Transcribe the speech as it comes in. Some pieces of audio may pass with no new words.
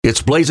It's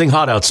blazing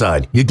hot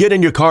outside. You get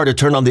in your car to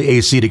turn on the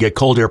AC to get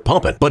cold air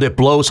pumping, but it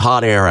blows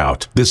hot air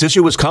out. This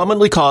issue is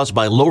commonly caused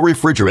by low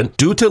refrigerant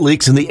due to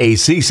leaks in the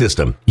AC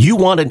system. You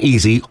want an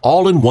easy,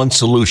 all-in-one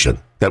solution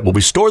that will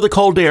restore the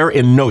cold air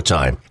in no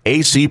time.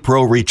 AC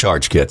Pro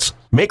Recharge Kits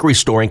make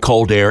restoring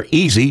cold air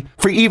easy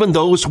for even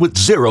those with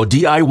zero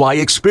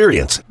DIY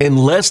experience in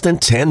less than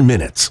 10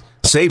 minutes.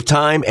 Save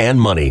time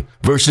and money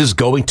versus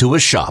going to a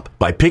shop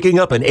by picking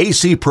up an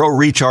AC Pro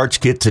Recharge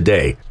Kit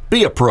today.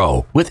 Be a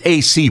pro with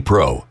AC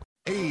Pro.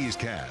 A's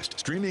Cast,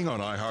 streaming on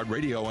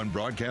iHeartRadio and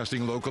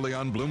broadcasting locally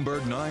on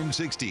Bloomberg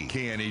 960,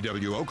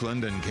 KNEW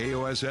Oakland, and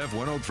KOSF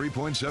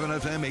 103.7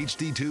 FM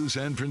HD2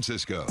 San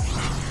Francisco.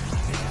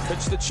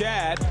 Pitch to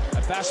Chad,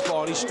 a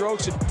fastball, and he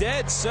strokes it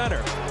dead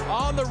center.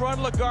 On the run,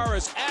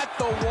 Lagares at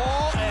the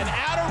wall and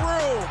out of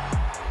room.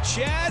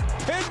 Chad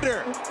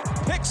Pinder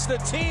picks the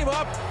team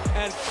up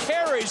and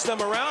carries them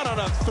around on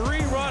a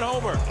 3-run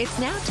homer. It's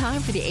now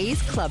time for the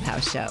A's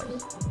Clubhouse Show.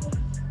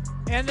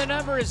 And the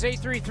number is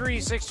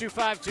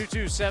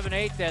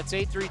 833-625-2278. That's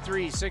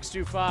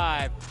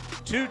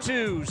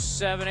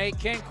 833-625-2278.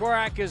 Ken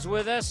Korach is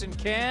with us. And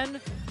Ken,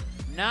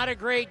 not a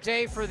great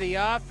day for the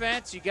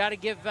offense. You got to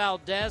give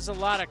Valdez a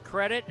lot of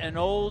credit. An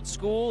old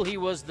school. He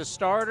was the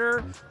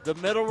starter, the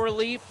middle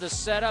relief, the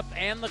setup,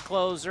 and the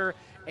closer.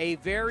 A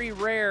very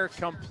rare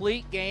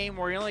complete game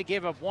where he only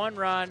gave up 1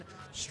 run,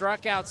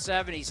 struck out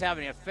 7. He's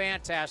having a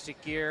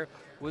fantastic year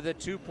with a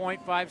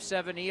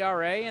 2.57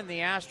 ERA. And the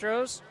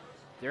Astros,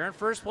 they're in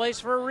first place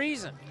for a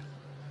reason.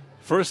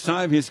 First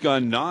time he's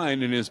gone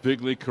 9 in his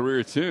big league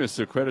career, too,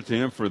 so credit to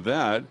him for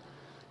that.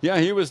 Yeah,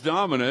 he was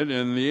dominant,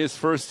 and his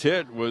first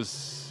hit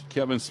was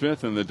Kevin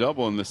Smith in the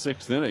double in the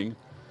 6th inning.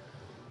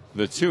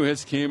 The 2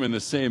 hits came in the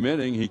same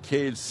inning. He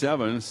K'd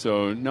 7,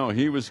 so, no,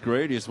 he was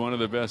great. He's one of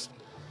the best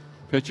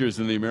pitchers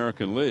in the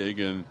American League,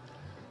 and,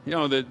 you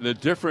know, the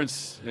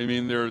difference, I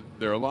mean, there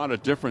are a lot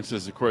of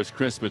differences, of course,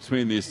 Chris,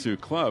 between these two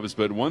clubs,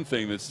 but one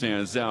thing that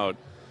stands out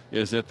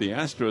is that the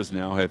Astros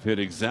now have hit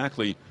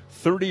exactly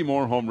 30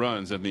 more home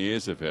runs than the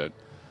A's have hit.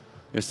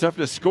 It's tough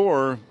to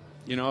score,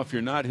 you know, if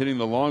you're not hitting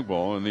the long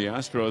ball. And the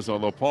Astros,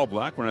 although Paul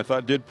Blackburn, I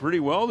thought, did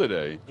pretty well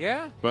today.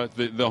 Yeah. But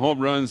the home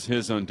run's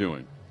his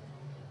undoing.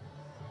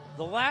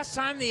 The last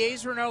time the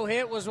A's were no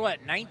hit was what,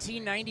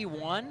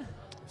 1991?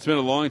 It's been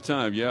a long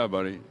time, yeah,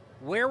 buddy.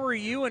 Where were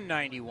you in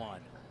 91?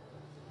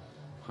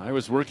 I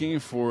was working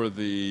for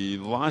the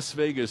Las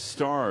Vegas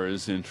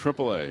Stars in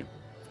AAA.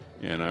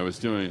 And I was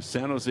doing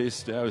San Jose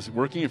State. I was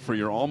working for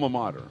your alma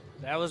mater.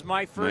 That was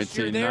my first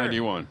year there.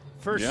 1991.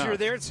 First year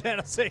there at San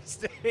Jose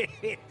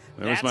State.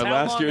 That was my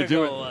last year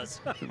doing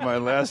my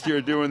last year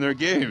doing their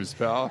games,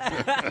 pal.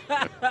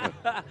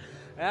 That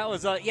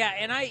was yeah,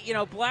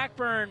 and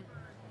Blackburn,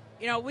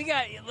 we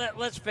got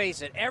let's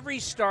face it, every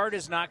start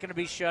is not going to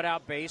be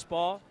shutout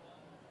baseball.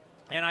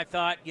 And I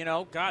thought,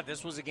 God,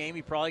 this was a game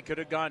he probably could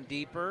have gone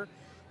deeper.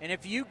 And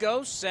if you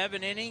go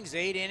 7 innings,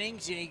 8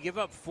 innings, and you give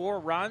up 4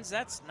 runs,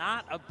 that's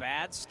not a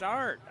bad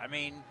start. I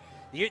mean,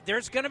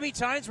 there's going to be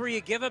times where you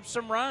give up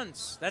some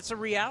runs. That's a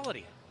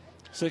reality.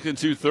 6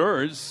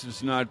 2/3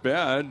 is not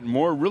bad.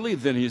 More really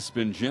than he's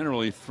been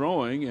generally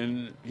throwing,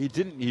 and he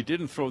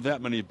didn't throw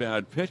that many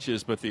bad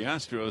pitches, but the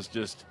Astros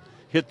just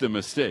hit the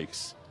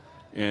mistakes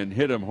and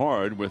hit him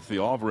hard with the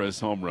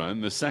Alvarez home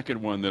run. The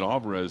second one that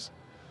Alvarez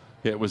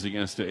hit was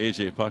against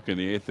A.J. Puck in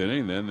the 8th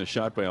inning. Then the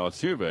shot by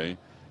Altuve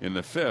in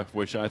the 5th,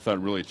 which I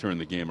thought really turned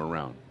the game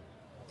around.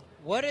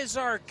 What is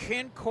our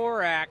Ken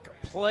Korach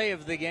play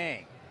of the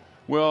game?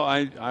 Well,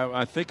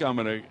 I think I'm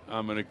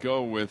gonna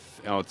go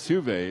with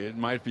Altuve. It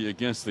might be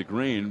against the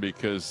grain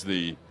because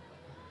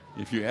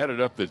if you added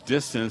up the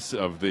distance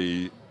of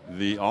the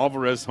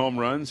Alvarez home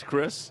runs,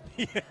 Chris,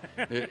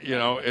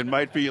 it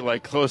might be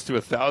like close to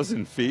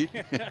 1,000 feet.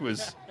 It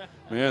was,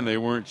 man, they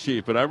weren't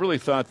cheap. But I really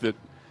thought that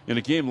in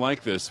a game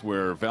like this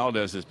where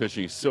Valdez is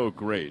pitching so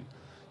great,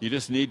 you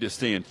just need to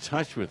stay in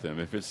touch with him.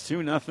 If it's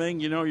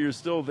 2-0, you're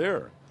still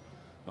there.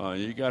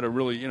 You got a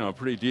really,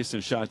 pretty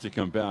decent shot to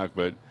come back.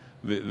 But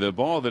the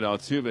ball that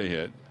Altuve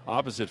hit,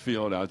 opposite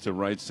field out to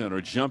right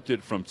center, jumped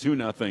it from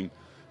 2-0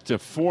 to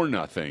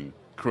 4-0,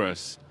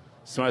 Chris.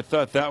 So I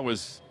thought that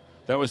was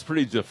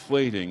pretty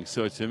deflating.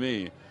 So to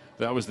me,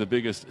 that was the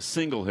biggest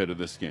single hit of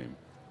this game.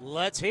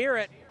 Let's hear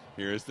it.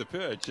 Here's the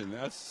pitch, and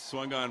that's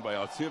swung on by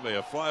Altuve.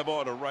 A fly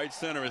ball to right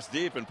center is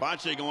deep, and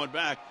Pache going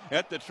back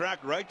at the track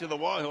right to the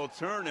wall. He'll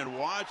turn and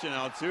watch, and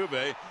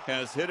Altuve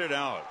has hit it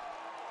out.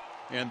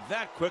 And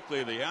that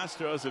quickly, the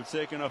Astros have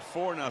taken a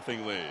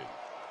 4-0 lead.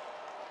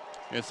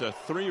 It's a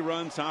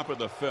 3-run top of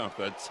the 5th,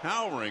 a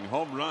towering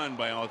home run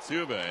by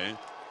Altuve,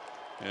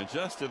 and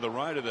just to the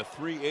right of the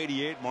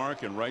 388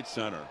 mark in right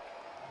center.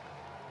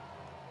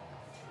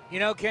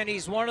 Ken,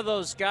 he's one of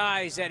those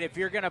guys that if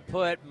you're going to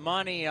put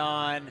money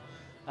on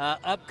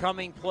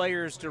upcoming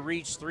players to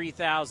reach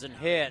 3,000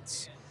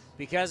 hits,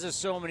 because of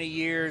so many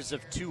years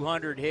of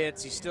 200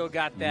 hits, he's still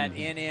got that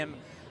in him.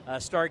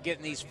 Start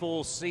getting these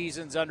full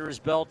seasons under his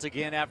belt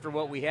again after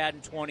what we had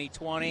in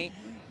 2020.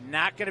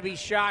 Not going to be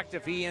shocked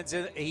if he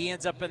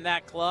ends up in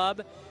that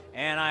club,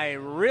 and I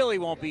really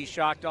won't be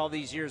shocked all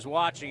these years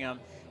watching him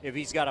if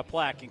he's got a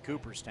plaque in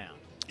Cooperstown.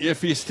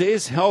 If he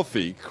stays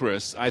healthy,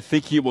 Chris, I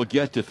think he will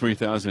get to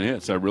 3,000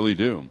 hits. I really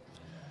do.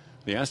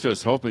 The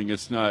Astros hoping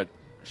it's not,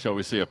 shall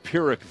we say, a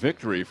Pyrrhic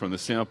victory from the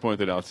standpoint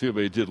that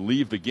Altuve did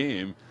leave the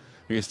game.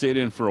 He stayed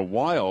in for a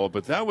while,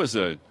 but that was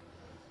a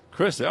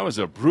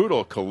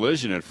brutal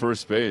collision at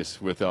first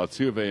base with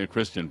Altuve and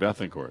Christian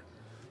Bethancourt.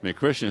 I mean,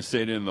 Christian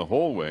stayed in the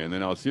whole way, and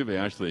then Altuve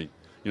actually,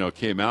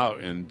 came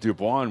out, and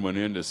Dubon went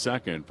into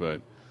second.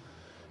 But,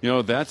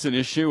 that's an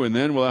issue, and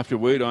then we'll have to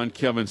wait on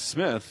Kevin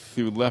Smith,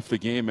 who left the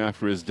game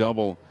after his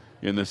double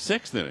in the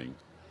 6th inning.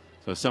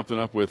 So something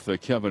up with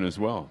Kevin as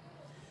well.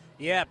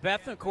 Yeah,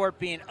 Bethancourt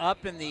being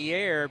up in the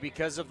air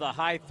because of the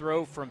high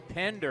throw from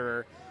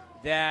Pinder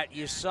that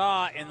you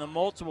saw in the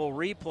multiple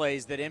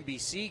replays that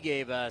NBC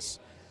gave us.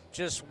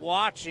 Just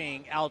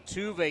watching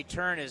Altuve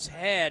turn his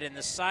head and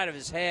the side of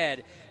his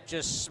head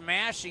just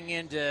smashing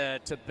into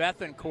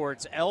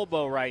Bethancourt's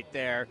elbow right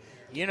there.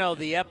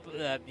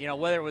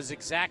 Whether it was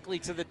exactly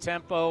to the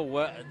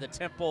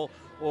temple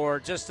or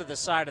just to the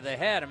side of the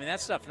head. I mean,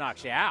 that stuff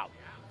knocks you out.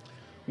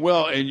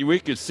 Well, and we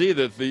could see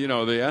that the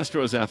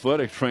Astros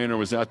athletic trainer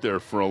was out there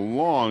for a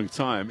long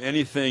time.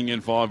 Anything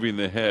involving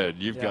the head,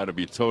 you've got to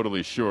be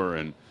totally sure.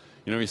 And,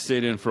 he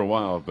stayed in for a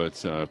while,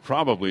 but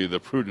probably the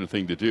prudent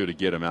thing to do to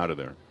get him out of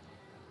there.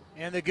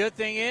 And the good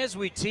thing is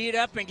we tee it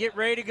up and get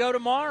ready to go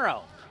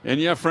tomorrow. And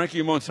you have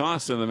Frankie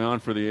Montas on the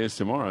mound for the A's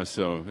tomorrow,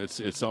 so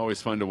it's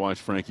always fun to watch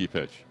Frankie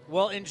pitch.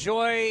 Well,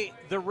 enjoy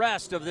the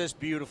rest of this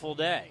beautiful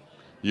day.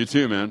 You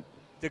too, man.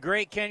 The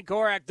great Ken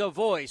Korach, the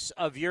voice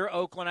of your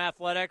Oakland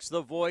Athletics,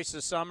 the voice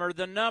of summer.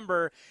 The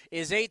number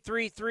is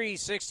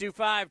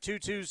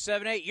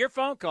 833-625-2278. Your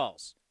phone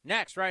calls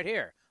next right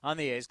here on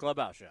the A's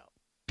Clubhouse Show.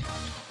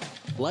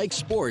 Like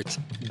sports,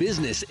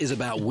 business is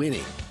about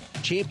winning.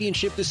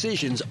 Championship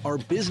decisions are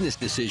business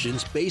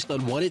decisions based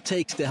on what it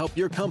takes to help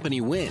your company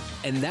win.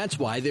 And that's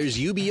why there's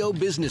UBO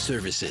Business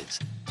Services,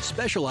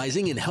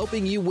 specializing in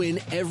helping you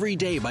win every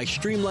day by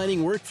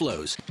streamlining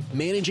workflows,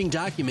 managing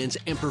documents,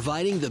 and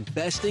providing the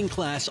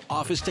best-in-class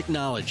office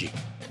technology.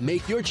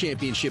 Make your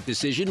championship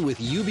decision with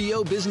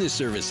UBO Business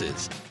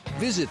Services.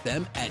 Visit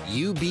them at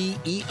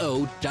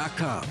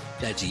ubeo.com.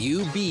 That's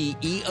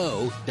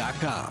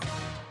ubeo.com.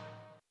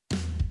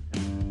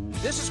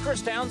 This is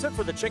Chris Townsend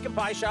for the Chicken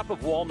Pie Shop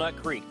of Walnut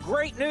Creek.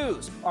 Great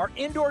news! Our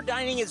indoor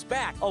dining is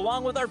back,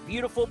 along with our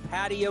beautiful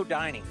patio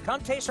dining.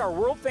 Come taste our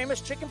world-famous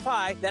chicken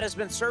pie that has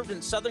been served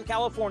in Southern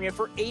California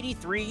for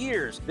 83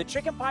 years. The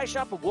Chicken Pie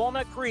Shop of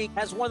Walnut Creek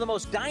has one of the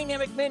most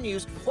dynamic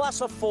menus,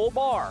 plus a full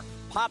bar.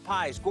 Pot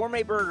pies,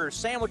 gourmet burgers,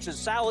 sandwiches,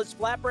 salads,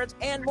 flatbreads,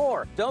 and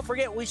more. Don't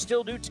forget, we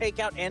still do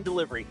takeout and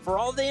delivery. For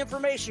all the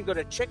information, go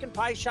to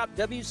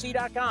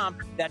chickenpieshopwc.com.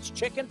 That's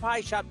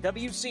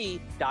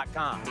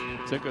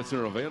chickenpieshopwc.com. Tickets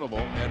are available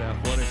at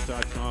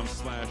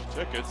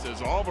athletics.com/tickets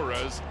as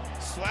Alvarez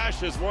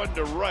slashes one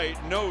to right.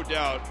 No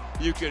doubt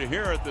you can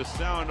hear it, the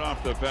sound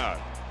off the bat.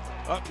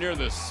 Up near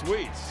the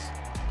suites.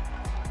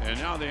 And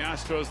now the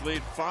Astros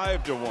lead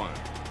 5-1.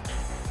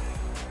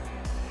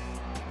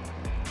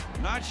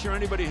 Not sure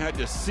anybody had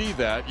to see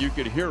that. You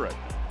could hear it.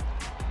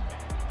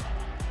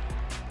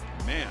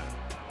 Man,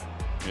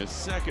 his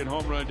second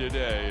home run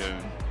today,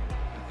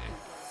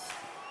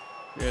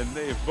 and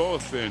they've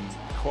both been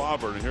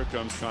clobbered. And here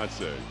comes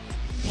Kotsay.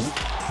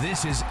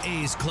 This is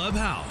A's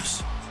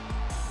Clubhouse.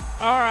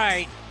 All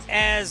right,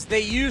 as they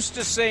used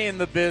to say in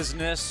the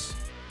business,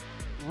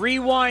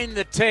 rewind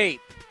the tape.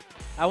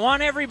 I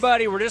want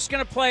everybody, we're just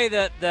going to play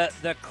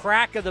the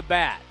crack of the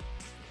bat.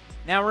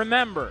 Now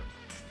remember,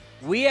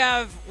 we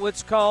have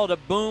what's called a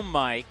boom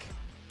mic,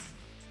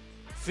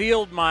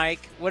 field mic,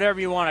 whatever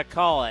you want to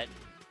call it,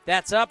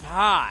 that's up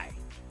high.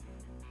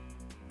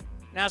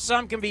 Now,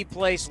 some can be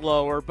placed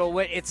lower, but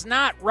it's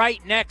not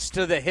right next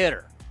to the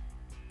hitter.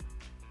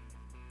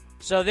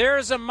 So there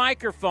is a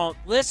microphone.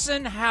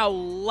 Listen how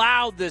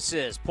loud this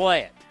is.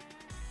 Play it.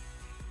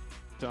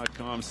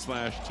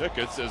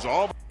 .com/tickets is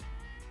all.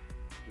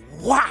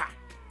 Wow.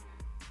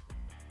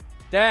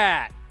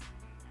 That's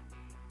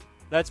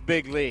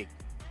big league.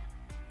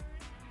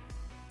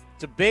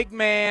 It's a big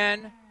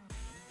man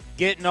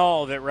getting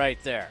all of it right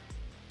there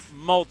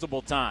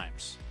multiple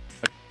times.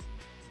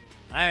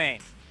 I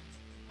mean,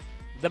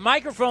 the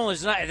microphone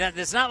is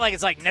it's not like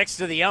it's like next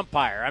to the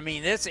umpire. I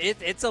mean, it's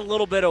a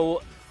little bit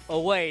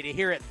away to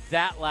hear it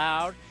that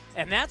loud.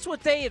 And that's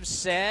what they have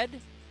said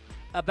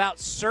about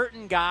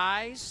certain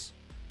guys.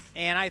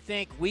 And I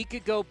think we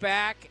could go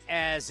back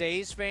as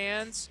A's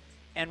fans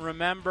and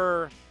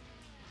remember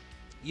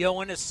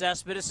Yoenis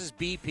Cespedes'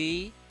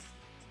 BP.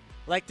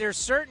 Like, there's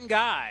certain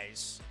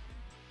guys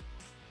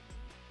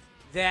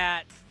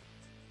that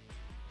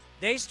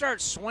they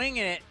start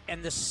swinging it,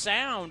 and the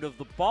sound of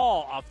the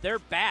ball off their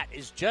bat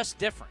is just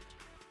different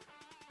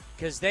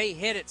because they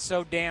hit it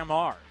so damn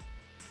hard.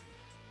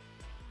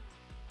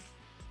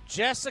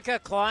 Jessica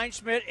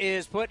Kleinschmidt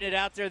is putting it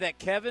out there that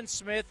Kevin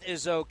Smith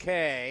is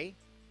okay.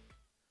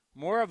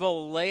 More of a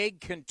leg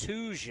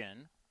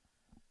contusion.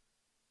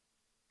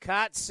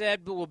 Cott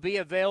said will be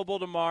available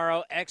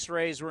tomorrow.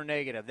 X-rays were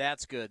negative.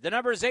 That's good. The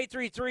number is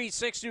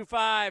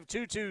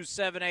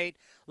 833-625-2278.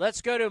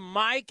 Let's go to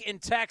Mike in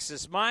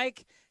Texas.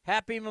 Mike,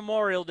 happy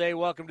Memorial Day.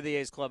 Welcome to the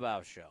A's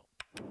Clubhouse Show.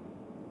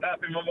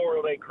 Happy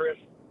Memorial Day, Chris.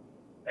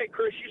 Hey,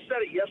 Chris, you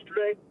said it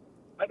yesterday.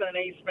 I've been an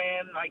A's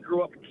fan. I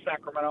grew up in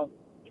Sacramento,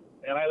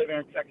 and I live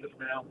here in Texas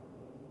now.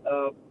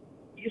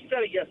 You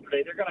said it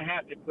yesterday. They're going to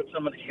have to put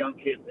some of these young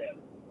kids in.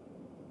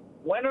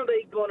 When are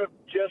they going to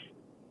just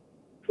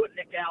put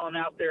Nick Allen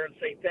out there and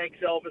say, thanks,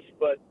 Elvis,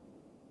 but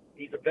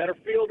he's a better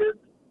fielder.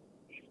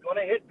 He's going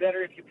to hit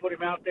better if you put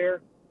him out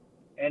there,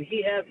 and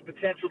he has the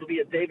potential to be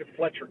a David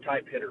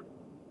Fletcher-type hitter.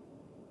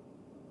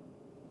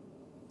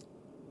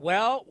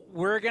 Well,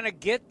 we're going to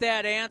get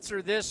that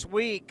answer this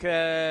week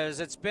because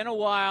it's been a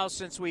while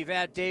since we've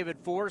had David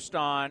Forst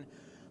on,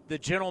 the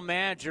general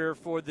manager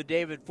for the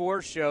David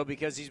Forst Show,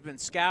 because he's been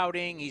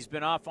scouting. He's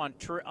been off on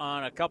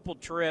a couple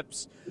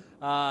trips.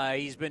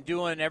 He's been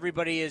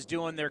everybody is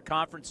doing their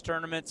conference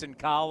tournaments in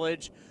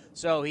college,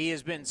 so he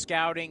has been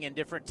scouting in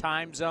different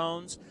time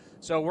zones.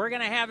 So we're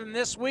going to have him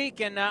this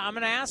week, and I'm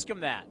going to ask him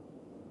that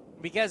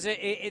because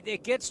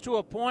it gets to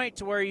a point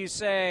to where you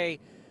say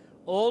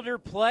older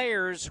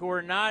players who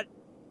are not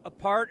a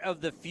part of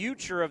the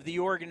future of the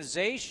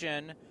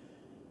organization,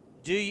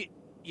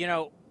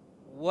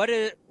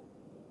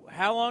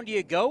 how long do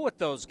you go with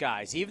those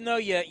guys? Even though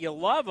you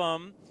love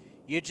them,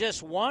 you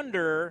just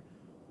wonder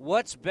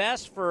what's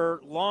best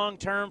for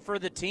long-term for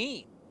the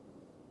team.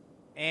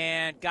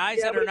 And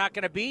guys that are not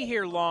going to be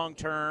here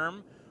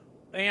long-term,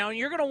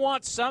 you're going to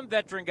want some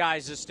veteran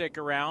guys to stick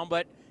around,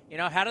 but,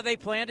 how do they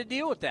plan to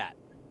deal with that?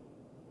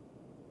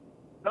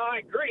 No, I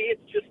agree.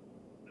 It's just,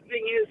 the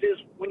thing is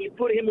when you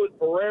put him with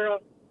Barrera,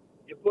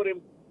 you put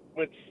him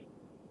with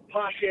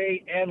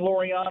Pache and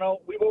Laureano,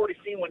 we've already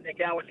seen what Nick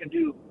Allen can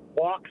do.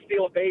 Walk,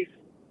 steal a base,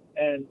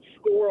 and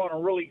score on a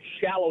really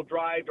shallow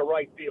drive to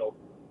right field.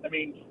 I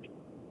mean,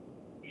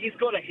 he's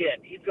going to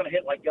hit. He's going to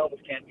hit like Elvis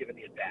can't give it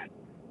the at-bat.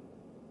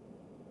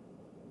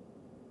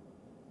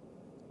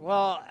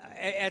 Well,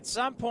 at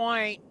some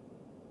point,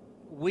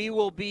 we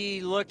will be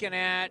looking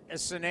at a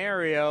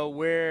scenario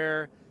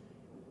where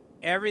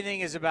everything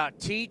is about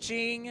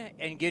teaching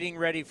and getting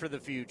ready for the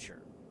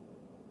future.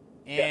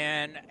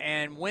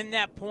 And when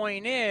that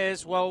point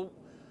is, well,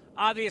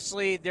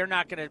 obviously they're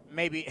not going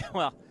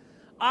to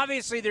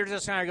obviously they're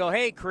just going to go,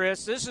 hey,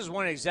 Chris, this is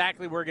when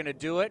exactly we're going to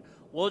do it.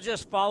 We'll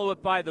just follow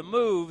it by the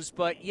moves.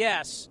 But,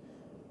 yes,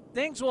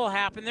 things will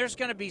happen. There's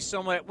going to be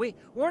so much.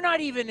 We're not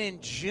even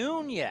in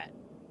June yet.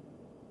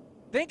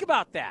 Think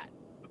about that.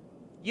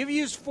 You've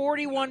used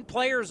 41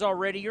 players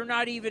already. You're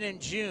not even in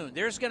June.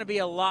 There's going to be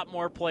a lot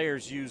more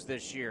players used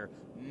this year,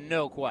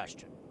 no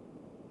question.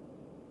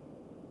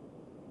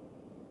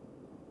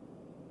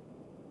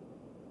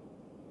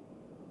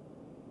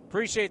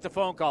 Appreciate the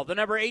phone call. The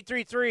number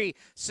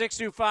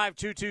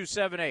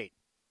 833-625-2278.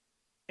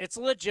 It's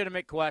a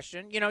legitimate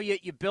question.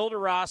 You build a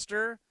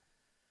roster.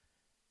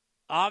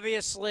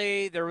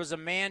 Obviously, there was a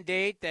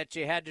mandate that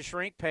you had to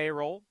shrink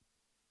payroll.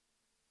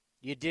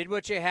 You did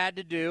what you had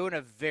to do in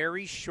a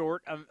very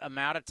short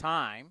amount of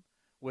time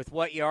with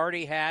what you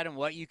already had and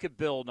what you could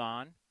build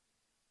on.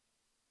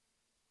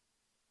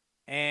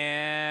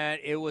 And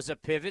it was a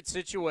pivot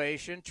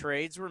situation.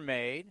 Trades were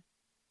made.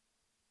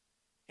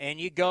 And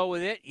you go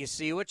with it. You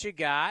see what you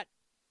got.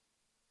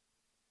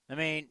 I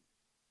mean,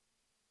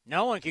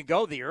 no one can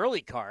go the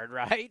early card,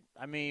 right?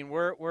 I mean,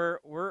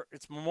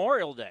 it's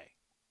Memorial Day.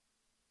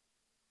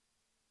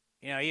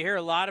 You hear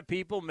a lot of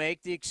people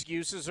make the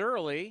excuses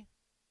early.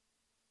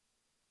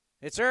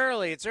 It's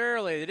early.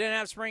 They didn't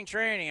have spring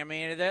training. I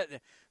mean,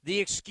 the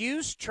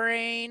excuse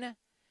train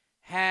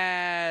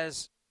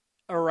has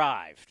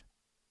arrived.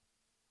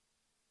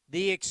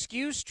 The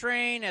excuse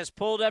train has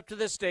pulled up to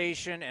the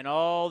station, and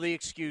all the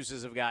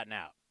excuses have gotten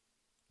out.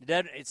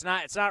 It's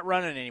not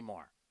running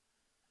anymore.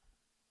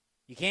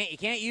 You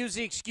can't use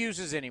the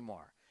excuses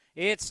anymore.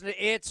 It's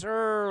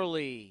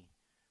early.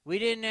 We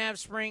didn't have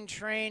spring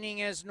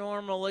training as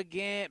normal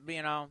again.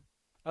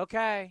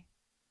 Okay.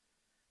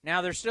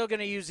 Now they're still going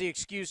to use the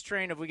excuse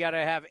train if we got to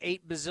have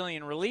 8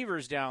 bazillion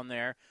relievers down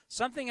there.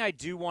 Something I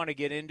do want to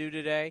get into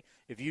today.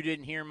 If you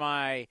didn't hear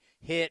my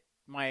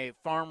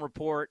farm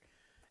report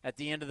at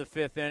the end of the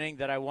 5th inning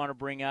that I want to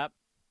bring up.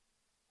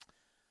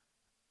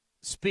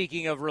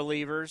 Speaking of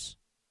relievers.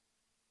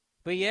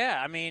 But,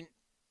 yeah, I mean,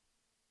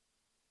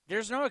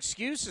 there's no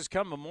excuses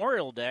come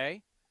Memorial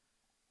Day.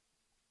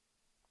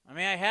 I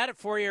mean, I had it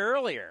for you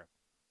earlier.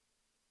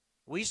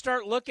 We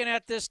start looking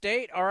at this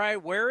date. All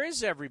right, where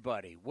is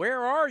everybody?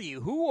 Where are you?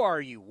 Who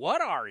are you?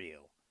 What are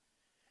you?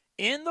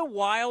 In the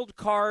wild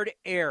card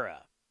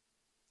era,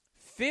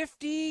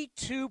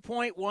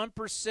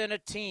 52.1%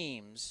 of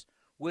teams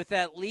with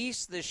at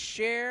least the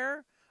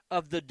share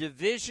of the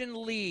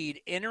division lead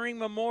entering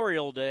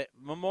Memorial Day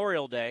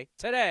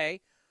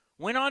today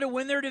went on to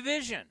win their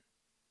division.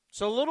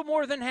 So a little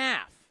more than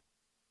half.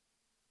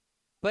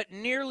 But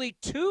nearly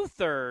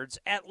 2/3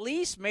 at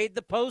least made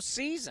the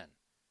postseason.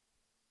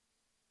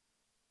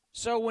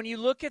 So when you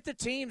look at the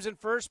teams in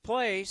first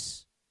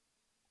place,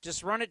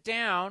 Just run it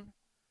down.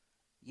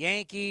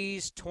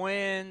 Yankees,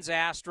 Twins,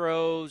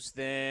 Astros,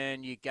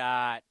 then you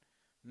got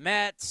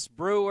Mets,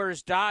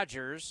 Brewers,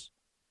 Dodgers.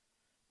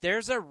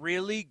 There's a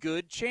really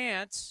good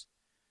chance,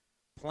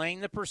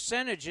 playing the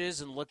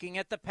percentages and looking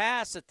at the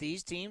past, that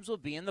these teams will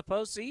be in the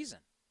postseason.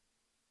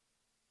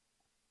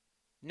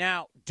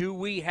 Now, do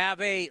we have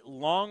a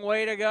long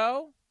way to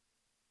go?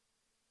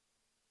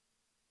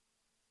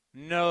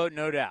 No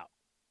doubt.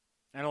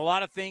 And a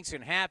lot of things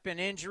can happen,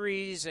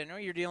 injuries, and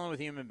you're dealing with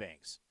human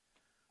beings.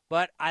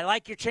 But I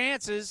like your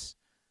chances.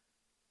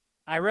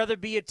 I'd rather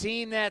be a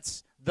team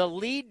that's the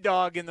lead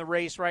dog in the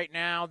race right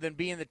now than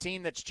being the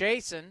team that's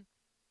chasing.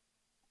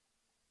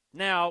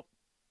 Now,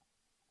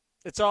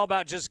 it's all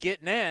about just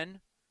getting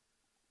in.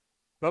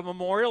 But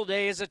Memorial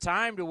Day is a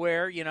time to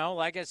where,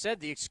 like I said,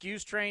 the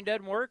excuse train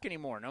doesn't work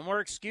anymore. No more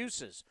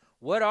excuses.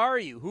 What are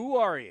you? Who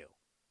are you?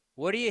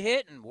 What are you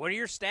hitting? What are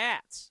your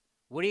stats?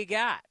 What do you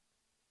got?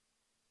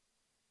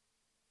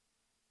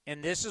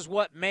 And this is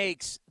what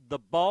makes the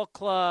ball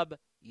club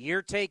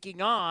you're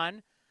taking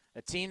on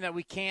a team that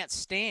we can't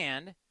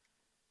stand,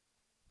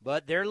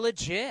 but they're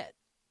legit.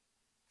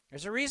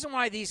 There's a reason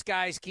why these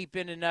guys keep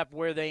ending up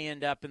where they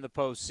end up in the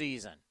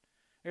postseason.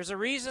 There's a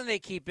reason they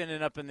keep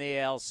ending up in the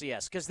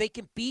ALCS, because they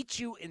can beat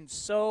you in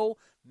so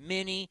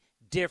many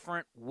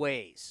different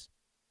ways.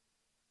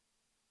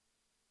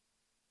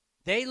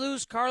 They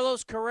lose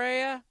Carlos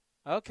Correa?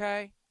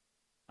 Okay.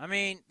 I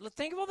mean,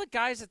 think of all the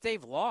guys that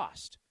they've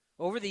lost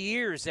over the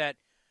years that,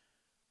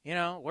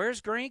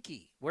 where's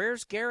Greinke?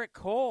 Where's Garrett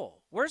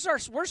Cole? Where's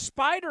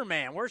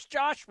Spider-Man? Where's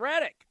Josh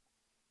Reddick?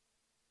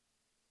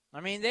 I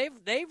mean,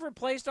 they've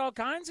replaced all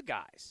kinds of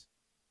guys,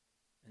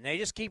 and they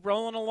just keep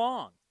rolling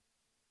along.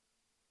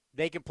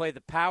 They can play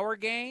the power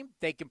game.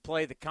 They can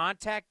play the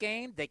contact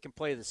game. They can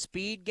play the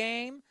speed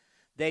game.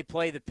 They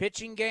play the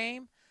pitching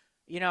game.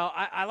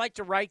 I like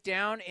to write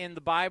down in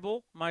the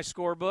Bible, my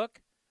scorebook,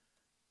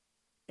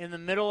 in the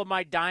middle of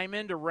my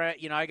diamond,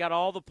 I got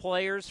all the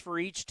players for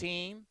each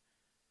team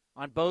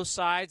on both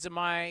sides of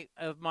my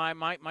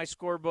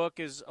scorebook.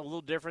 Is a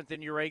little different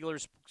than your regular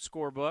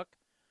scorebook.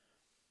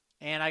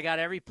 And I got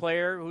every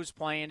player who's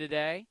playing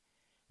today.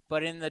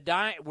 But in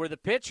where the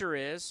pitcher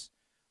is,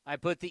 I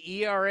put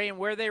the ERA and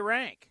where they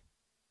rank.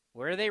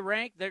 Where they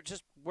rank,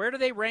 where do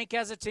they rank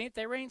as a team?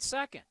 They rank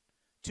second.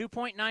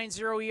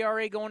 2.90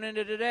 ERA going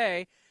into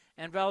today,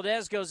 and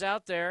Valdez goes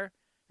out there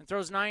and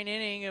throws 9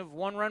 innings of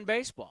one-run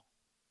baseball.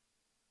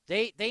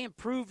 They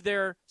improved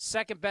their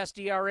second-best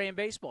ERA in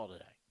baseball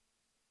today.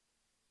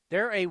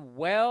 They're a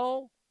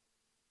well-oiled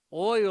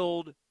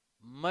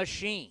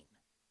machine.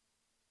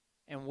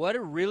 And what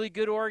do really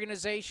good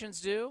organizations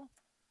do?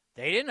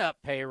 They didn't up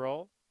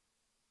payroll.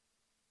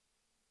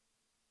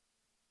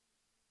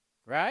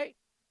 Right?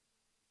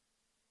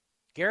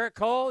 Garrett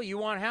Cole, you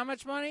want how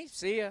much money?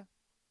 See ya.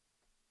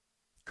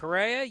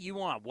 Correa, you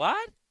want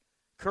what?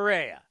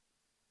 Correa,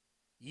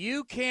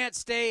 you can't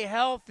stay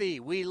healthy.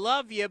 We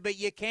love you, but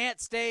you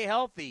can't stay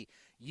healthy.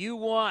 You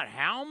want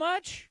how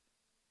much?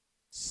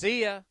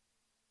 See ya.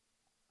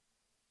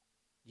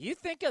 You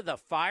think of the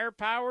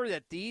firepower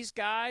that these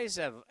guys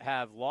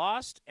have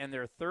lost, and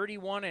they're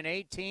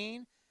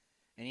 31-18,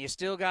 and you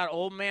still got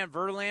old man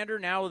Verlander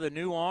now with a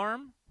new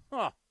arm?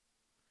 Huh.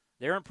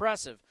 They're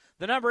impressive.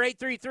 The number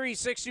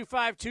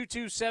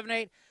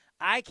 833-625-2278.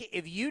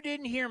 If you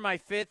didn't hear my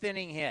fifth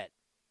inning hit,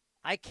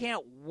 I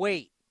can't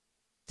wait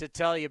to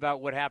tell you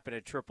about what happened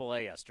at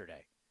AAA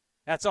yesterday.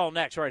 That's all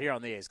next right here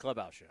on the A's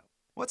Clubhouse Show.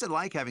 What's it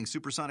like having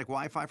supersonic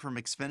Wi-Fi from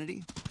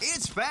Xfinity?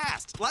 It's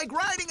fast, like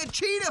riding a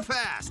cheetah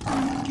fast.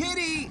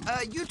 Kitty,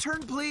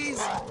 U-turn please.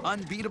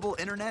 Unbeatable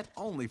internet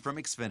only from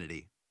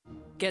Xfinity.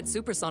 Get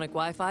supersonic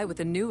Wi-Fi with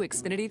the new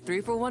Xfinity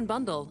 3-for-1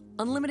 bundle.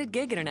 Unlimited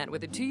gig internet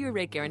with a 2-year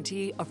rate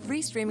guarantee, a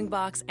free streaming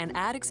box, and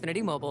add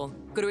Xfinity Mobile.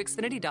 Go to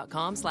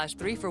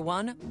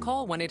Xfinity.com/3for1,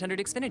 call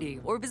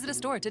 1-800-XFINITY, or visit a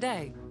store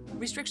today.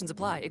 Restrictions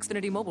apply.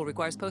 Xfinity Mobile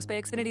requires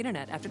post-pay Xfinity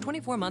internet. After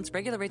 24 months,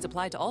 regular rates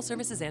apply to all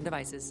services and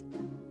devices.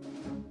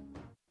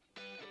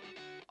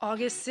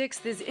 August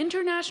 6th is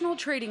International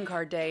Trading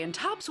Card Day, and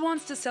Topps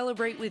wants to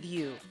celebrate with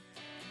you.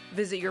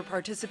 Visit your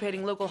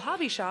participating local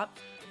hobby shop,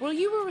 where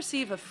you will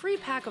receive a free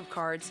pack of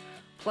cards,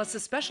 plus a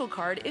special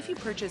card if you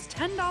purchase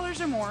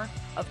 $10 or more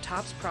of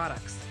Topps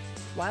products,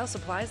 while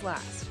supplies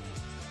last.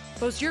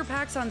 Post your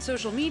packs on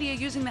social media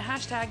using the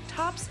hashtag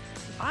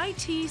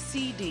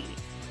ToppsITCD,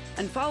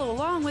 and follow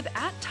along with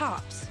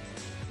 @Topps.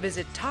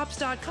 Visit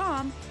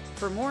Topps.com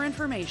for more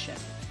information.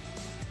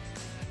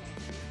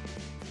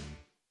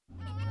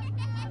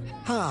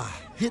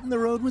 Hitting the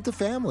road with the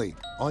family.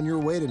 On your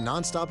way to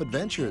nonstop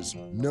adventures.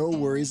 No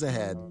worries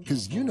ahead,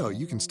 because you know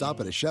you can stop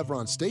at a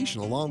Chevron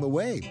station along the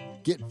way.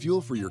 Get fuel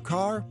for your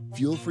car,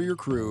 fuel for your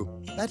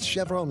crew. That's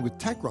Chevron with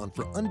Techron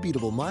for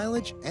unbeatable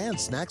mileage and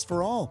snacks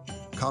for all.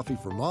 Coffee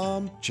for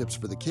mom, chips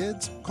for the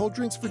kids, cold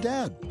drinks for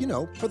dad.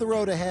 For the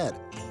road ahead.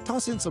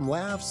 Toss in some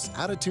laughs,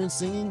 out-of-tune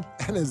singing,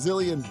 and a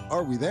zillion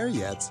 "Are we there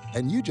yet?"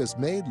 And you just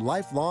made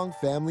lifelong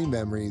family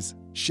memories.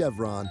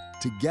 Chevron,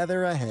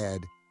 together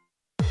ahead.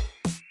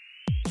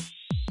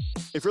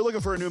 If you're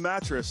looking for a new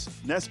mattress,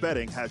 Nest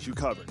Bedding has you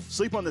covered.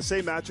 Sleep on the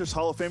same mattress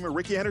Hall of Famer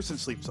Ricky Henderson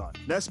sleeps on.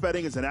 Nest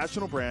Bedding is a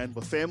national brand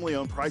with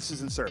family-owned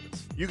prices and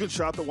service. You can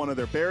shop at one of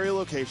their Barrier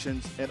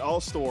locations, and all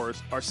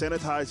stores are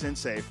sanitized and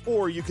safe,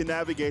 or you can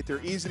navigate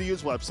their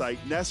easy-to-use website,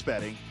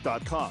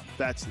 nestbedding.com.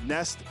 That's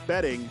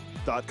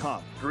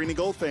nestbedding.com. Green and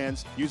Gold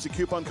fans, use the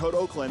coupon code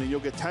Oakland and you'll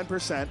get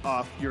 10%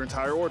 off your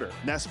entire order.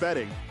 Nest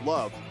Bedding,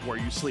 love where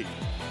you sleep.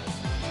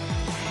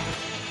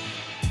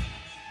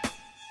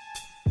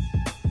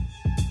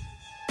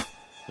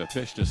 The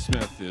pitch to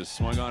Smith is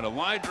swung on a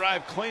line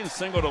drive, clean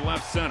single to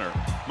left center.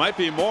 Might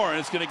be more, and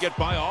it's going to get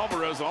by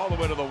Alvarez all the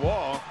way to the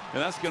wall,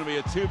 and that's going to be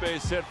a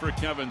two-base hit for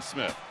Kevin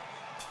Smith.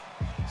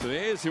 So the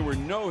A's, who were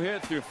no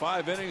hit through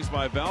 5 innings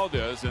by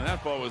Valdez, and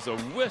that ball was a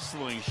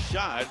whistling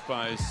shot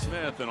by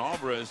Smith, and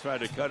Alvarez tried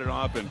to cut it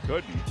off and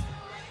couldn't.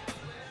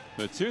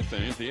 The two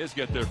things, the A's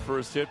get their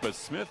first hit, but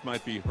Smith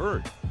might be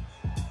hurt.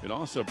 It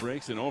also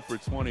breaks an 0 for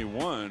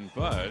 21,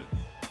 but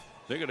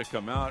they're going to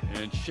come out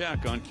and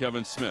check on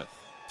Kevin Smith.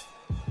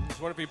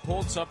 Just what if he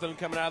pulled something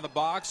coming out of the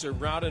box or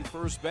rounded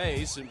first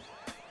base, and it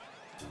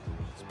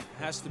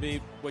has to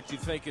be what you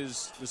think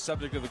is the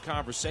subject of the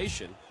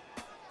conversation.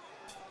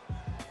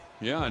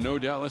 Yeah, no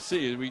doubt. Let's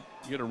see. We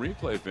get a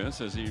replay, Vince,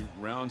 as he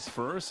rounds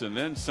first, and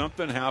then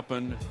something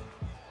happened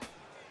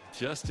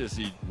just as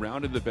he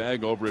rounded the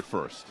bag over at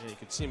first. Yeah, you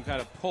could see him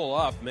kind of pull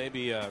up,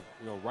 maybe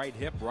right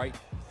hip, right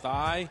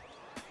thigh,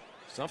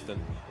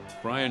 something.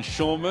 Brian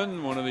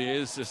Schulman, one of the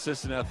A's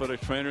assistant athletic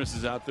trainers,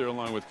 is out there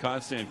along with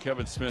Kotze, and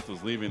Kevin Smith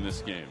was leaving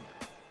this game.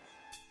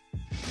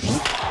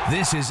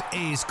 This is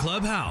A's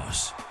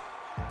Clubhouse.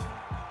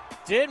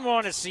 Didn't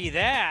want to see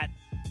that.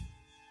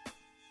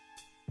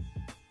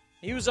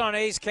 He was on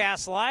A's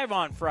Cast Live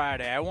on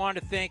Friday. I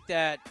wanted to think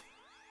that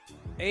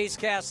A's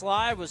Cast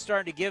Live was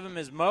starting to give him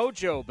his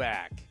mojo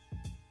back.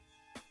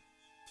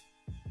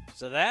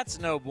 So that's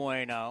no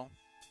bueno.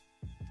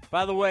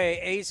 By the way,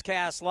 A's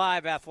Cast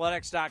Live,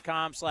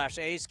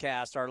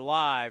 athletics.com/AceCast, our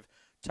live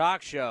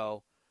talk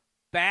show,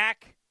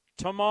 back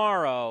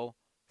tomorrow,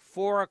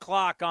 4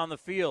 o'clock on the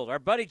field. Our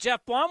buddy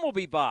Jeff Blum will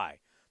be by.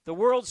 The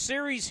World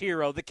Series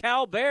hero, the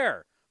Cal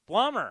Bear,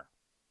 Blummer,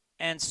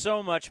 and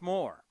so much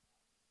more.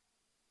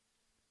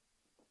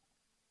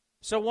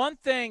 So one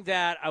thing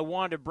that I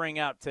wanted to bring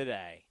up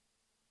today,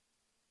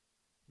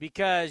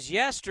 because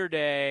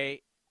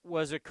yesterday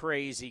was a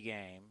crazy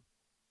game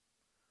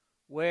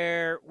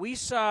where we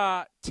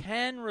saw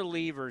 10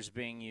 relievers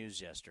being used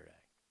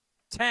yesterday.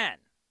 10.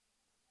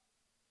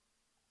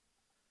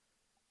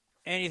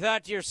 And you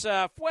thought to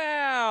yourself,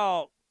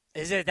 well,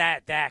 is it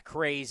that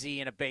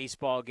crazy in a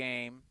baseball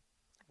game?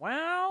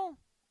 Well,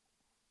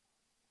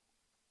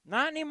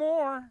 not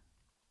anymore.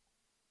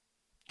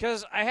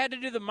 Because I had to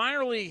do the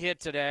minor league hit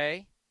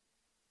today,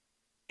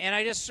 and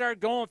I just started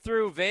going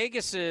through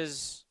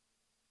Vegas's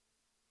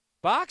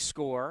box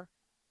score,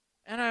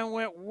 and I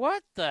went,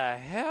 what the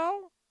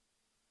hell?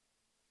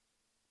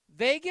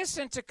 Vegas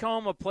and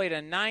Tacoma played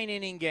a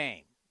 9-inning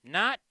game.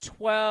 Not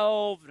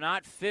 12,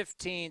 not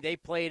 15. They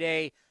played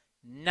a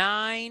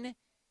 9-inning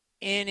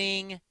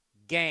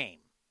game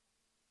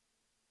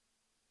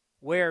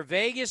where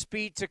Vegas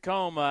beat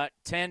Tacoma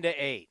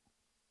 10-8.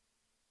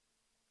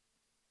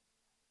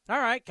 All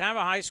right, kind of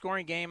a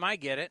high-scoring game. I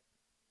get it.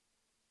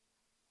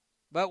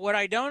 But what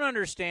I don't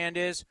understand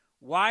is,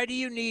 why do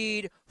you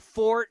need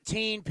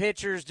 14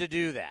 pitchers to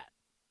do that?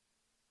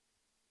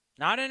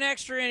 Not an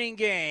extra inning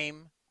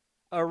game,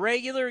 a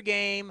regular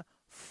game,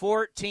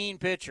 14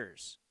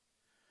 pitchers.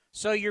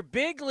 So your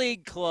big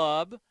league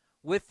club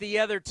with the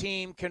other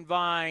team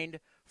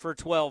combined for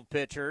 12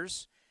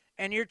 pitchers,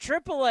 and your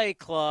AAA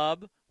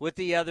club with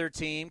the other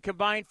team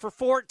combined for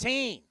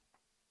 14.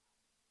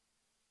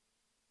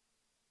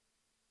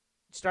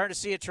 Starting to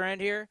see a trend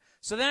here.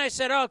 So then I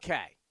said,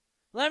 okay,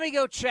 let me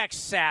go check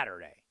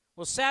Saturday.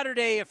 Well,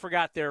 Saturday I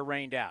forgot they were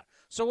rained out.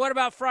 So what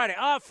about Friday?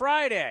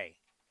 Friday.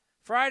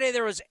 Friday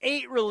there was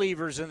 8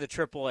 relievers in the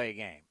AAA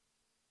game.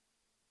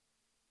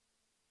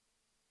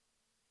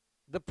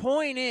 The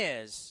point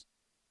is,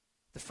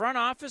 the front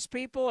office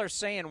people are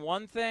saying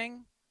one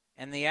thing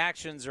and the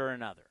actions are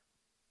another.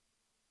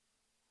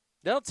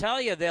 They'll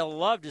tell you they'll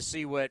love to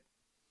see what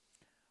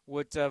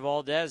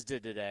Valdez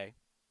did today.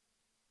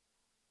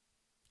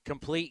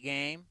 Complete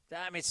game.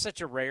 I mean, it's such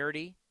a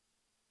rarity.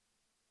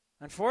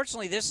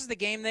 Unfortunately, this is the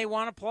game they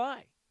want to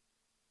play.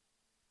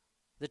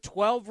 The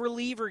 12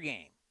 reliever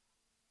game.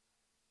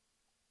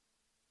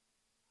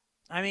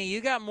 I mean, you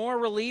got more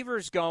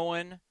relievers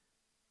going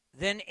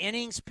than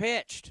innings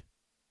pitched.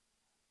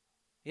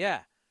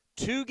 Yeah.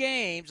 2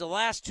 games, the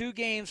last 2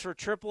 games for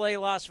AAA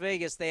Las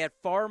Vegas, they had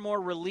far more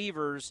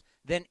relievers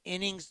than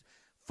innings,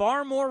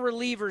 far more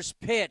relievers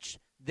pitched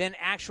than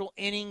actual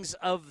innings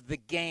of the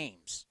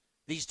games.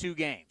 These 2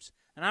 games.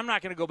 And I'm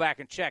not going to go back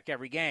and check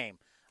every game.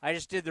 I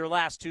just did their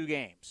last 2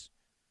 games.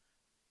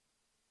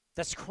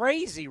 That's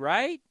crazy,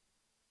 right?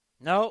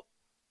 No.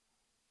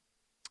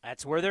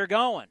 That's where they're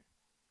going.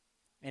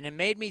 And it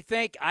made me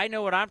think, I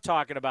know what I'm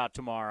talking about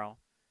tomorrow.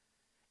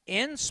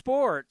 In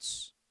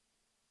sports,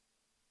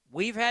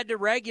 we've had to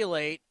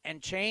regulate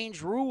and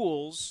change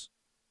rules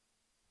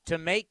to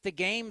make the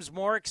games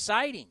more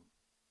exciting,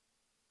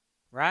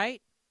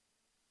 right?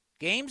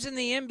 Games in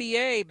the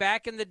NBA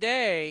back in the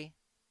day,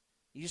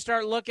 you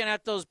start looking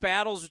at those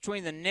battles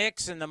between the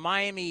Knicks and the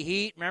Miami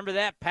Heat. Remember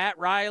that, Pat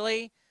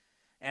Riley?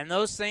 And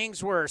those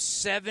things were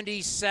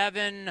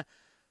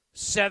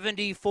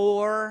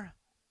 77-74.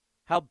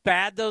 How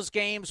bad those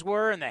games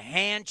were and the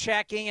hand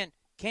checking. And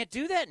can't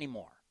do that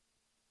anymore.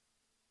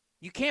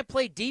 You can't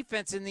play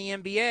defense in the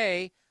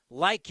NBA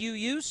like you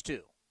used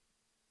to.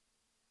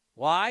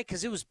 Why?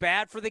 Because it was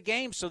bad for the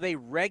game, so they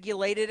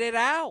regulated it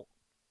out.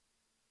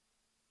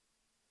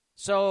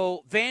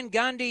 So Van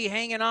Gundy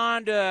hanging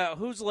on to,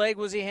 whose leg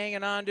was he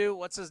hanging on to?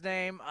 What's his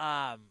name?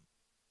 The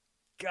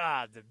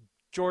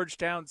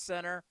Georgetown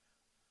center.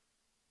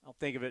 I'll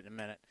think of it in a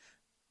minute.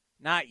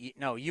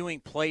 Ewing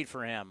played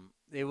for him.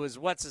 It was,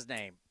 what's his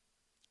name?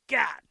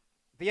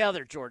 The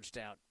other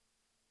Georgetown.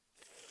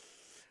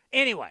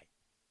 Anyway,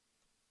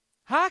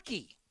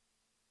 hockey.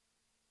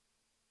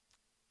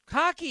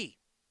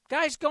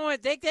 Guys going,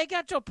 they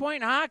got to a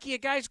point in hockey, a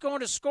guy's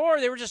going to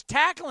score. They were just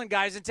tackling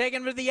guys and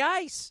taking them to the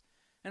ice.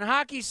 And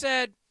hockey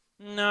said,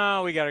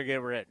 no, we got to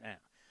get rid of it now.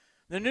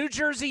 The New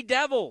Jersey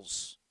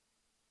Devils,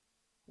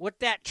 with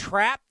that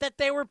trap that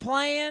they were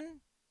playing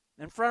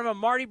in front of a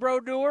Marty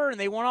Brodeur, and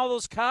they won all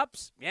those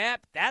cups,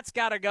 yep, that's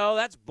got to go.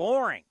 That's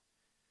boring.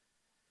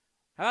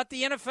 How about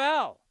the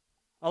NFL?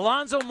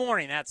 Alonzo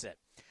Mourning, that's it.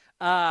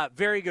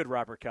 Very good,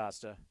 Robert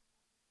Costa,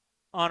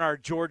 on our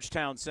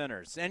Georgetown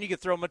centers. And you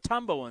could throw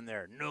Mutombo in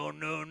there.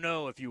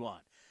 No, if you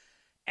want.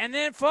 And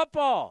then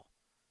football.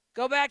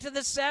 Go back to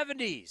the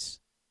 70s.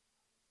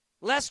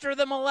 Lester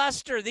the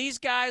Molester. These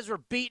guys were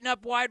beating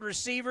up wide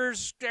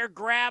receivers. They're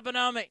grabbing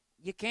them.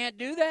 You can't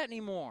do that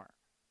anymore.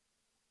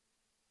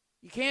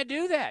 You can't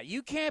do that.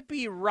 You can't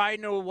be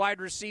riding a wide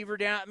receiver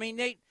down. I mean,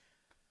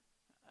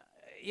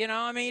 you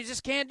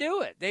just can't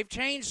do it. They've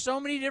changed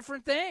so many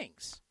different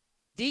things.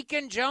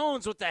 Deacon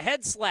Jones with the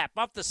head slap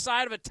off the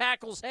side of a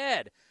tackle's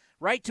head,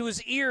 right to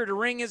his ear to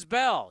ring his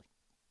bell.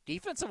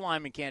 Defensive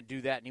linemen can't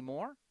do that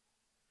anymore.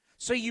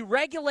 So you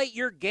regulate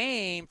your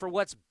game for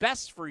what's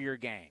best for your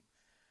game.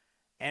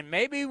 And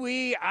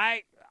maybe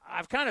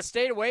I've kind of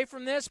stayed away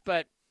from this,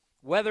 but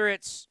whether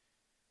it's,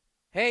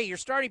 hey, your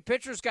starting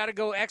pitcher's got to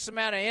go X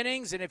amount of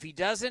innings, and if he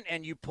doesn't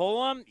and you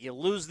pull him, you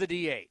lose the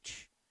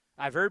DH.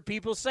 I've heard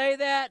people say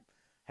that.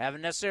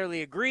 Haven't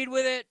necessarily agreed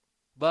with it,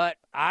 but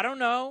I don't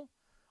know.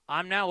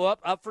 I'm now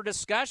up for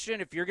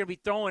discussion if you're going to be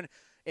throwing,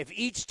 if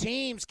each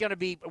team's going to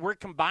be, we're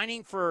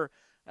combining for,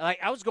 like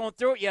I was going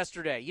through it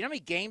yesterday. You know how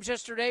many games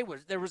yesterday?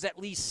 There was at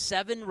least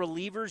 7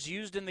 relievers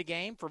used in the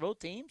game for both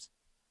teams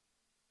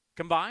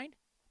combined?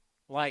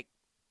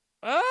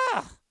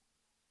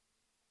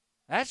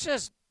 That's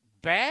just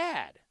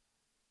bad.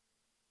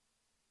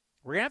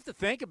 We're going to have to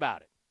think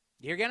about it.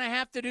 You're going to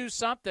have to do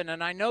something,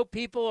 and I know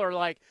people are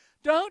like,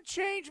 don't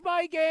change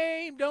my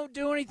game, don't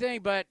do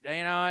anything, but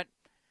you know what?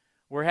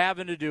 We're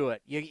having to do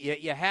it.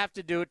 You have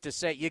to do it to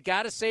say, you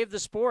got to save the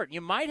sport.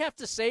 You might have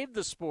to save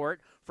the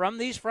sport from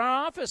these front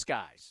office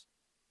guys.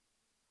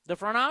 The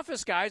front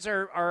office guys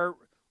are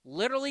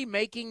literally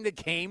making the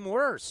game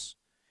worse.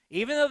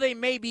 Even though they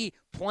may be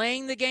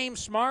playing the game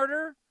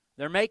smarter,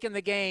 they're making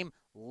the game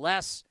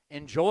less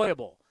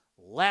enjoyable,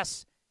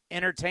 less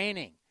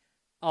entertaining.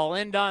 I'll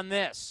end on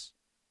this.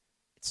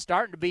 It's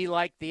starting to be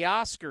like the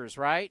Oscars,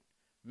 right?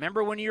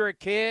 Remember when you were a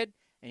kid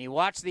and you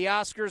watched the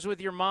Oscars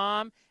with your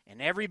mom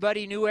and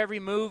everybody knew every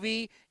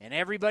movie and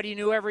everybody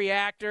knew every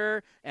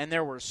actor and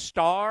there were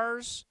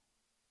stars?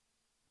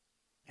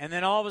 And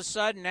then all of a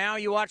sudden now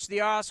you watch the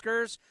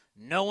Oscars,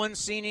 no one's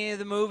seen any of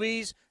the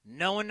movies,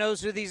 no one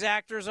knows who these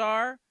actors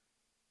are,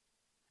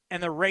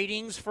 and the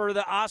ratings for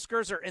the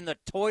Oscars are in the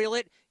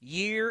toilet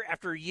year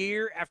after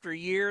year after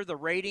year. The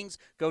ratings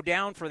go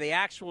down for the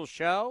actual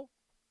show.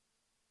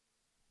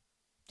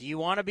 Do you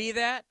want to be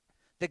that?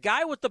 The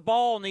guy with the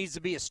ball needs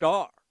to be a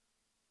star,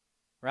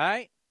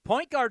 right?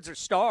 Point guards are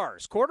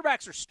stars.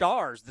 Quarterbacks are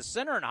stars. The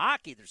center in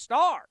hockey, they're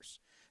stars.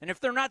 And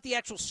if they're not the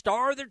actual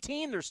star of their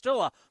team, they're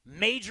still a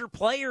major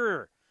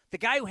player. The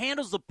guy who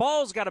handles the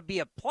ball's got to be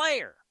a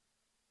player.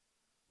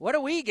 What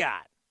do we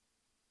got?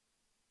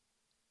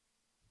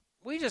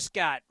 We just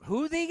got,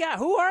 who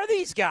are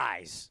these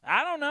guys?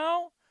 I don't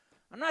know.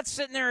 I'm not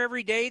sitting there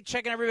every day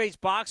checking everybody's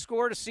box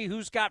score to see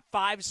who's got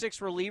 5, 6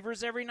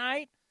 relievers every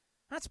night.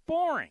 That's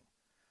boring.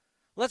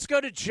 Let's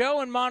go to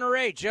Joe in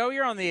Monterey. Joe,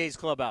 you're on the A's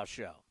Clubhouse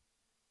show.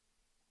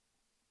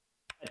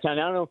 I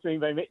don't know if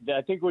anybody,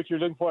 I think what you're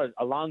looking for is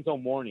Alonzo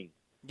Mourning.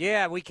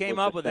 Yeah, we came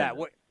up with that.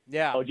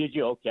 Yeah. Oh, did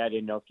you? Okay, I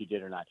didn't know if you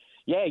did or not.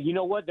 Yeah, you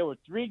know what? There were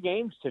 3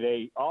 games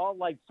today, all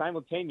like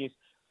simultaneous.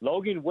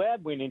 Logan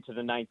Webb went into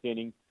the 9th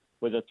inning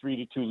with a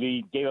 3-2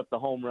 lead, gave up the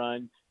home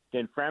run.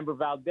 Then Framber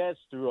Valdez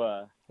threw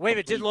a. Wait a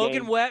minute, did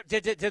Logan Webb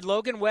did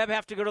Logan Webb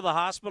have to go to the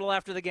hospital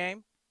after the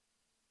game?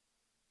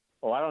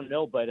 Oh, I don't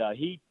know, but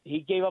he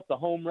gave up the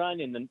home run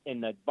in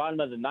the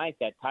bottom of the 9th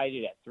that tied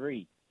it at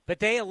 3. But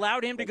they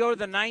allowed him to go to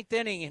the 9th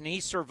inning, and he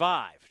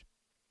survived.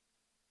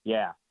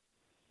 Yeah,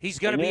 he's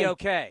going to be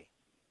okay.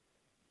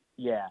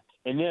 Yeah,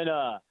 and then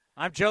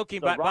I'm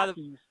joking. By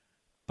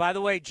By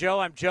the way,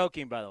 Joe, I'm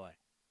joking, by the way.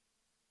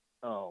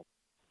 Oh,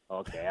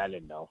 okay. I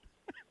didn't know.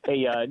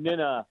 Hey, and then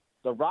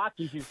the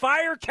Rockies.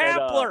 Fire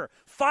Kapler.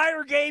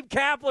 Fire Gabe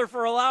Kapler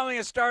for allowing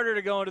a starter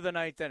to go into the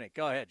ninth inning.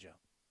 Go ahead, Joe.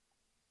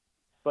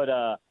 But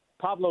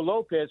Pablo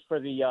Lopez for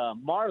the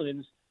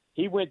Marlins,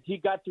 he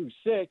got through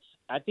 6.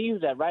 I think he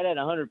was right at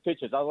 100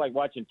 pitches. I was like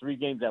watching 3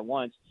 games at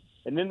once.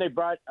 And then they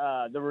brought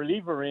the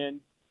reliever in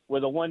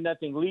with a 1-0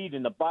 lead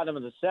in the bottom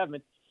of the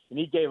 7th, and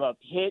he gave up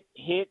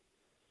hit,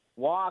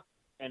 walk,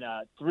 and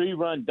a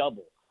 3-run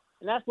double.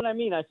 And that's what I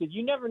mean. I said,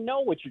 you never know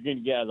what you're going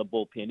to get out of the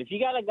bullpen. If you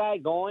got a guy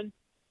going,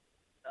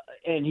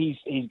 and he's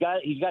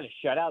got a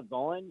shutout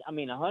going, I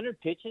mean, 100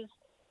 pitches,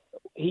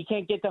 he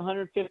can't get to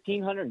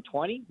 115,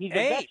 120. He's a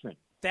veteran.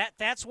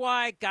 That's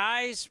why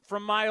guys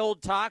from my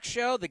old talk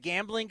show, the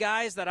gambling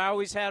guys that I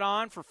always had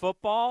on for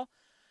football,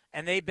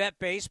 and they bet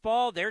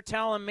baseball, they're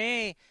telling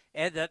me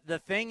that the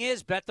thing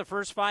is bet the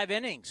first 5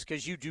 innings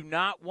because you do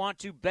not want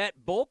to bet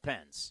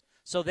bullpens.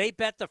 So they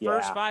bet the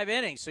first 5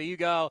 innings. So you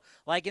go,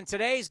 like in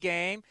today's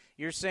game,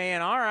 you're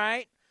saying, all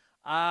right,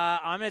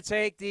 I'm going to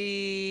take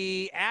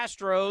the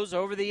Astros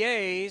over the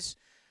A's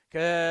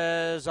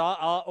because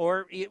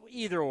or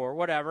either or,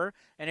 whatever.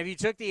 And if you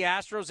took the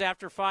Astros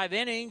after 5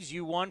 innings,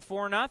 you won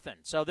 4-0.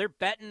 So they're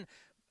betting,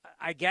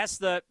 I guess,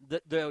 the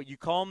you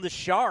call them the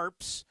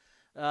sharps,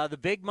 the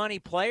big money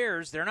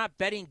players. They're not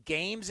betting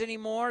games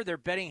anymore. They're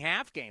betting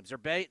half games.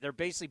 They're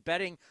basically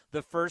betting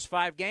the first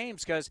 5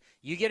 games because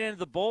you get into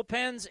the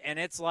bullpens and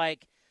it's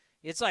like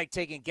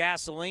taking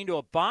gasoline to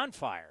a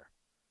bonfire.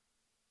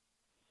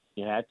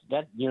 Yeah,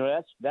 that's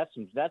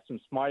some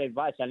smart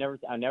advice. I never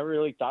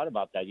really thought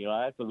about that.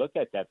 I have to look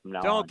at that from now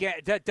on.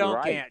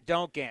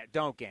 Don't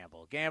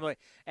gamble. Gambling,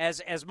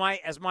 as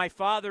my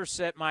father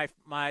said, my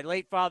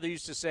late father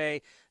used to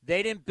say,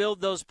 they didn't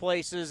build those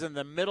places in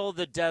the middle of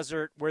the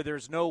desert where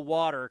there's no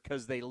water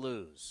because they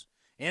lose.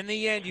 In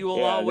the end, you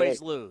will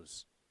always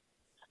lose.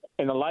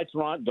 And the lights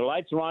are on. The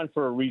lights are on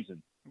for a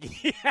reason.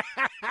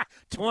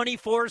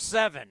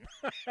 24/7.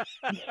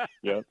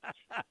 Yep.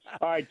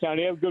 All right,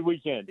 Tony, have a good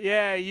weekend.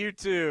 Yeah, you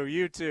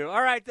too.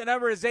 All right, the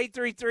number is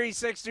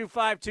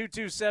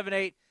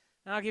 833-625-2278.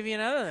 I'll give you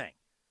another thing.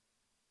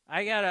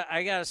 I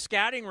got a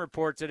scouting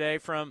report today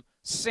from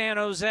San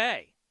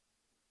Jose.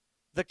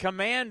 The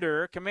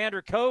Commander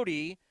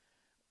Cody,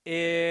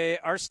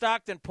 our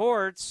Stockton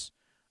Ports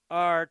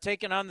are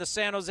taking on the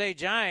San Jose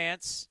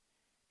Giants,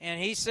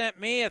 and he sent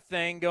me a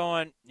thing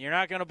going, you're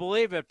not going to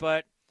believe it,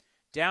 but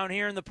down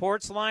here in the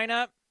Ports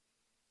lineup,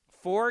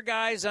 4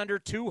 guys under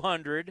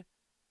 200,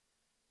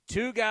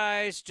 2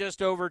 guys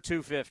just over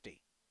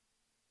 250.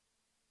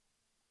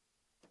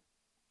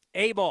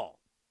 A-ball,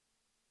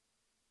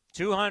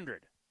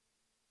 200.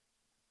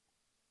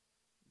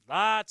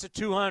 Lots of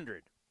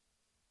 200.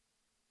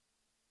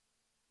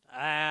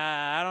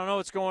 I don't know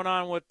what's going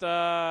on with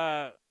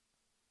the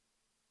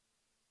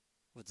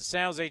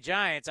San Jose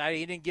Giants.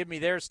 He didn't give me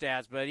their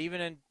stats, but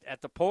even at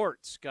the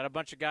Ports, got a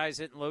bunch of guys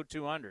hitting low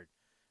 200.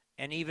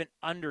 And even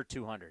under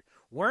 200.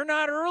 We're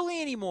not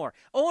early anymore.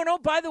 Oh,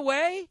 and by the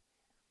way,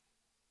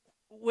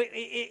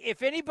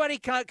 if anybody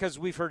 – because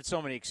we've heard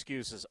so many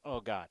excuses. Oh,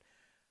 God.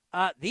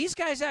 These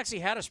guys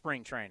actually had a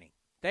spring training.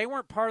 They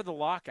weren't part of the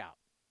lockout.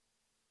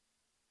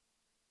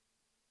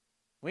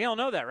 We all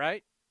know that,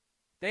 right?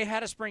 They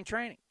had a spring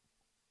training.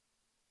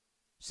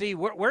 See,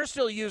 we're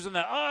still using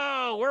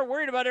we're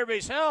worried about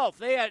everybody's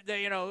health. We had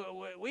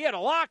a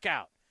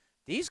lockout.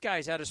 These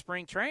guys had a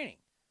spring training.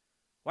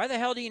 Why the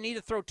hell do you need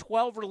to throw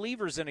 12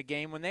 relievers in a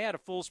game when they had a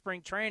full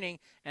spring training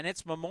and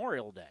it's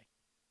Memorial Day?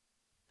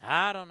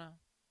 I don't know.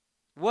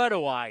 What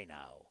do I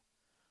know?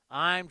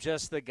 I'm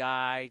just the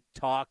guy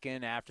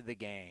talking after the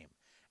game.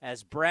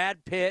 As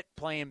Brad Pitt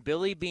playing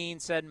Billy Bean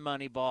said in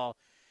Moneyball,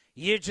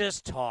 you're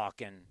just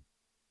talking.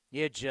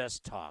 You're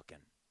just talking.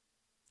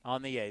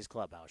 On the A's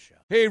Clubhouse Show.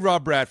 Hey,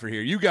 Rob Bradford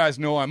here. You guys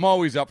know I'm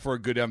always up for a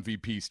good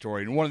MVP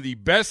story, and one of the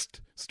best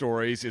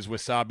stories is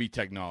Wasabi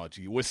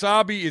Technology.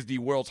 Wasabi is the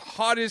world's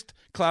hottest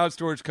cloud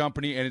storage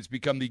company, and it's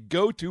become the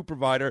go-to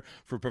provider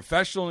for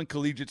professional and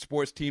collegiate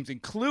sports teams,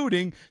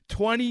 including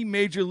 20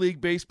 Major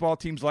League Baseball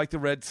teams like the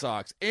Red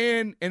Sox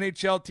and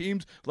NHL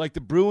teams like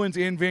the Bruins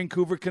and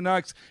Vancouver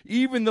Canucks.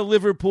 Even the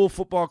Liverpool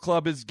Football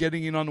Club is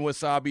getting in on the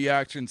Wasabi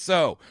action.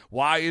 So,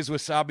 why is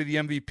Wasabi the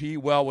MVP?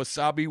 Well,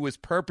 Wasabi was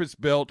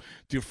purpose-built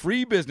to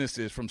free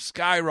businesses from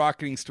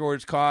skyrocketing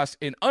storage costs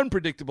and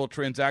unpredictable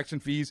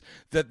transaction fees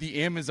that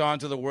the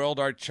Amazons of the world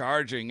are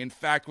charging. In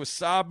fact,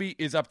 Wasabi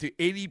is up to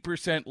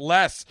 80%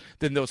 less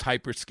than those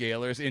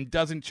hyperscalers and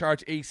doesn't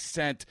charge a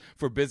cent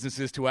for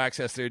businesses to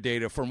access their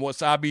data. From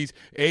Wasabi's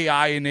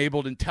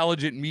AI-enabled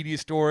intelligent media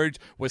storage,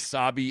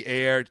 Wasabi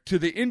Air, to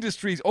the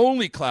industry's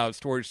only cloud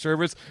storage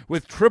service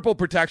with triple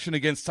protection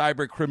against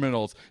cyber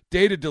criminals,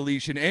 data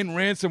deletion, and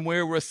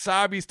ransomware,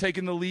 Wasabi's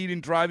taken the lead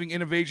in driving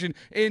innovation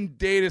in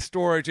data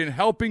storage and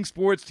helping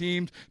sports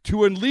teams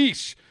to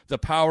unleash the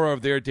power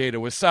of their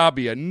data.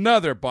 Wasabi,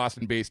 another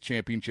Boston-based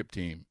championship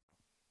team.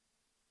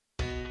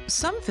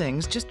 Some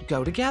things just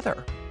go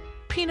together.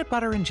 Peanut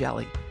butter and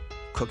jelly,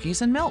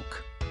 cookies and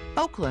milk,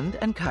 Oakland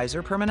and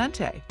Kaiser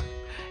Permanente.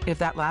 If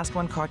that last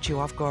one caught you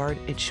off guard,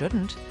 it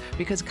shouldn't,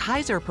 because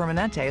Kaiser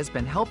Permanente has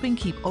been helping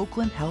keep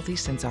Oakland healthy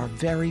since our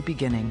very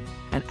beginning.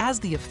 And as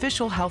the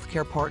official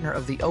healthcare partner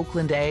of the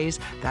Oakland A's,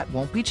 that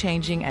won't be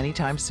changing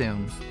anytime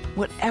soon.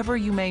 Whatever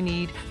you may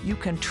need, you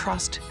can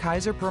trust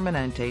Kaiser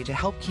Permanente to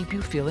help keep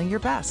you feeling your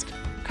best.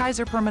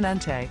 Kaiser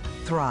Permanente.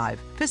 Thrive.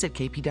 Visit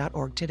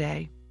kp.org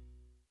today.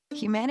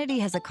 Humanity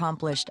has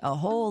accomplished a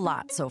whole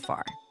lot so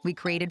far. We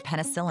created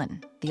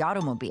penicillin, the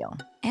automobile,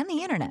 and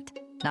the internet,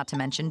 not to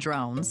mention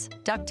drones,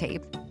 duct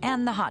tape,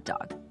 and the hot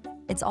dog.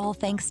 It's all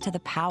thanks to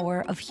the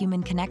power of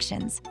human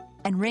connections.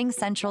 And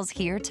RingCentral's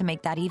here to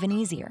make that even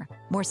easier,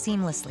 more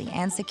seamlessly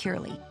and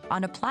securely,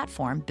 on a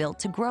platform built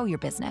to grow your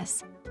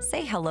business.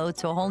 Say hello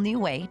to a whole new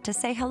way to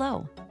say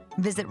hello.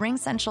 Visit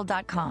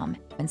ringcentral.com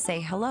and say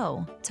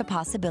hello to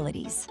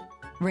possibilities.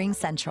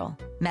 RingCentral.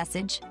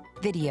 Message,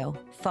 video,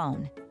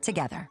 phone,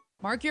 together.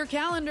 Mark your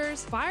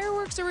calendars.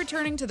 Fireworks are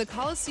returning to the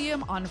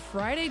Coliseum on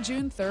Friday,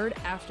 June 3rd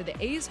after the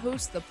A's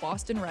host the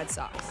Boston Red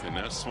Sox. And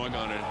that swung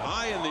on it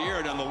high in the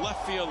air down the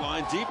left field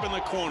line, deep in the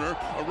corner.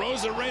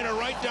 Arozarena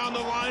right down the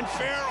line,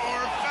 fair or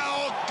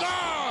foul,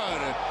 gone!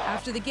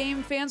 After the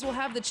game, fans will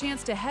have the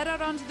chance to head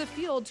out onto the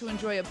field to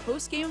enjoy a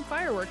post-game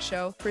fireworks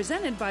show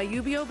presented by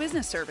UBO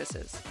Business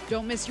Services.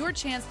 Don't miss your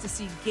chance to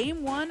see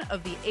Game 1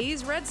 of the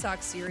A's Red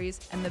Sox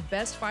series and the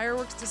best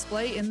fireworks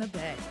display in the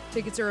Bay.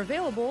 Tickets are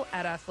available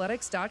at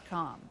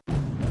athletics.com.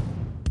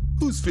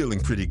 Who's feeling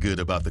pretty good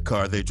about the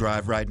car they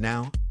drive right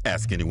now?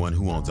 Ask anyone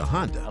who owns a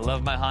Honda. I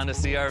love my Honda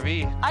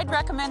CR-V. I'd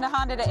recommend a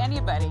Honda to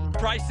anybody.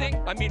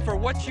 Pricing? I mean, for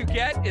what you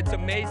get, it's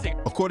amazing.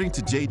 According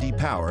to J.D.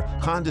 Power,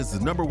 Honda is the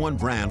 #1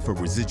 brand for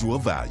residual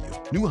value.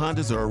 New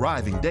Hondas are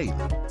arriving daily.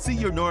 See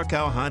your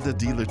NorCal Honda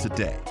dealer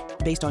today.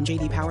 Based on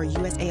J.D. Power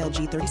U.S.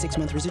 ALG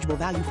 36-month residual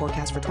value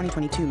forecast for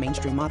 2022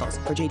 mainstream models.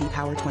 For J.D.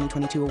 Power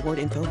 2022 award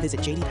info, visit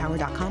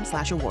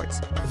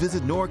jdpower.com/awards.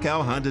 Visit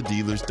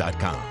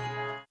NorCalHondaDealers.com.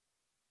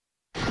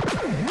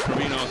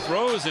 Trevino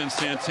throws and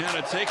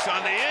Santana takes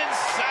on the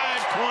inside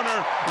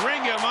corner.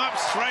 Ring him up.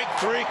 Strike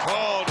 3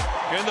 called.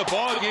 And the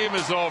ball game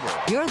is over.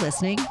 You're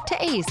listening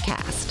to A's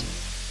Cast.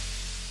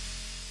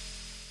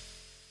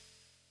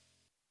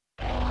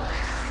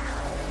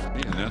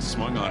 And that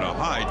swung on a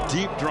high,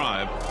 deep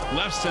drive.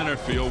 Left center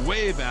field,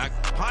 way back.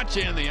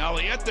 Pache in the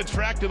alley, at the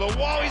track to the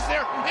wall. He's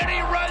there, and he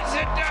runs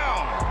it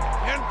down.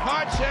 And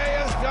Pache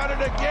has done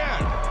it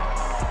again.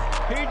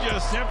 He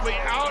just simply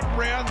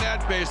outran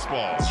that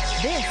baseball.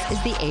 This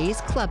is the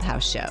A's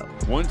Clubhouse Show.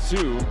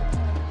 1-2.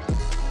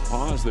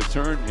 Pause the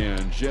turn,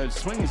 and Jed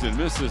swings and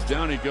misses.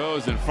 Down he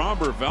goes, and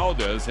Framber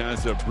Valdez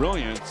has a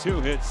brilliant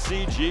 2-hit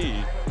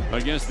CG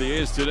against the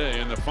A's today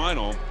in the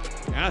final.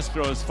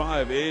 Astros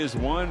 5, A's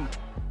 1.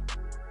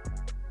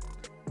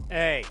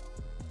 Hey,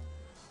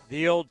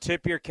 the old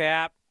tip your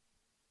cap,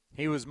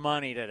 he was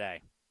money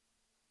today.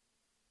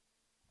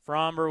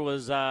 Framber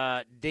was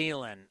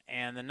dealing,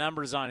 and the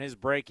numbers on his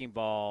breaking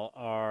ball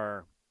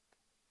are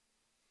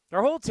 –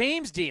 their whole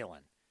team's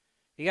dealing.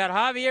 You got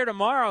Javier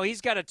tomorrow.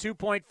 He's got a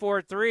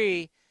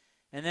 2.43,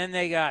 and then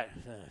they got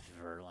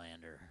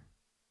Verlander.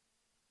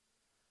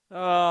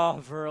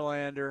 Oh,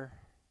 Verlander.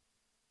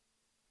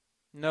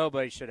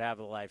 Nobody should have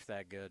a life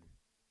that good.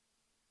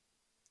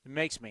 It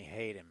makes me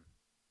hate him.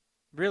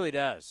 It really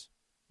does.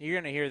 You're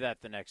going to hear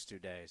that the next 2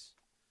 days.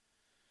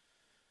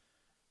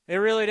 It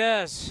really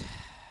does.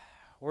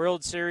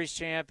 World Series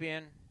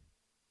champion.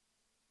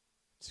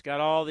 He's got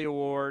all the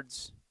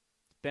awards.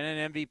 Been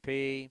an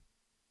MVP.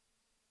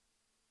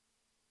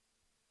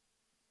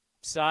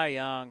 Cy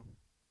Young.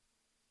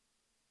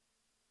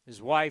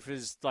 His wife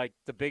is like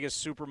the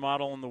biggest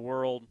supermodel in the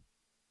world.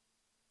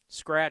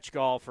 Scratch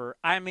golfer.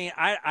 I mean,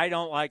 I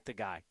don't like the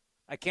guy.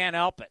 I can't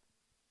help it.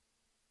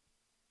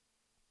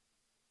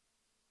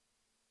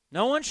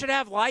 No one should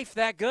have life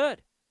that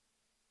good.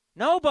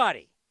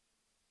 Nobody.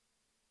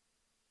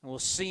 We'll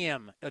see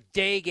him a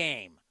day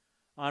game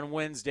on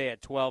Wednesday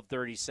at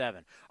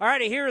 12:37. All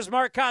righty, here's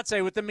Mark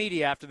Kotsay with the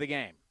media after the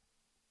game.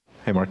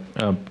 Hey, Mark.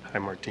 Hi,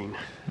 Martine.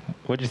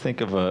 What did you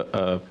think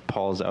of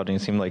Paul's outing?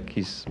 It seemed like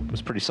he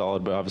was pretty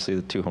solid, but obviously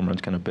the 2 home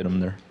runs kind of bit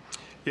him there.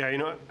 Yeah, you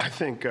know, I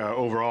think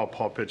overall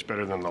Paul pitched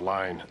better than the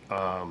line.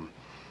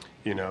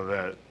 You know,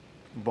 that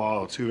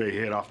ball Altuve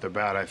hit off the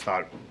bat I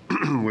thought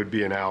would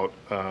be an out.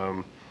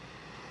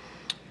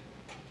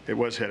 It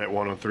was hit at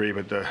 103,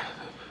 but the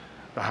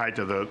height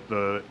of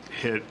the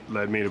hit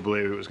led me to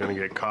believe it was going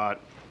to get caught.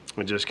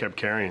 It just kept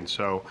carrying.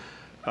 So,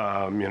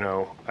 you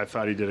know, I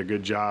thought he did a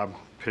good job.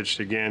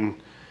 Pitched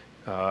again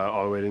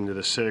all the way into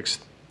the 6th.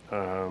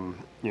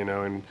 You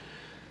know, and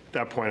at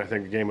that point I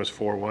think the game was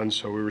 4-1,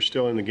 so we were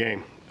still in the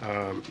game.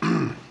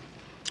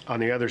 On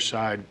the other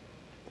side,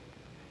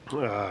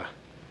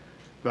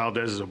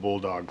 Valdez is a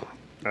bulldog.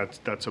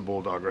 That's a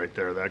bulldog right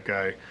there. That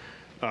guy,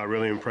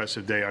 really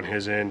impressive day on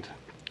his end.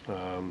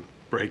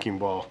 Breaking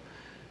ball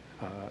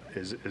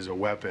is a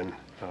weapon,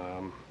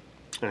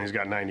 and he's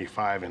got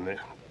 95 in the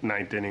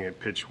 9th inning. It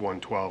pitched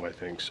 112, I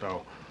think.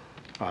 So,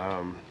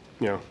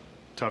 you know,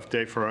 tough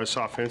day for us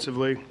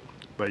offensively,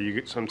 but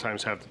you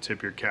sometimes have to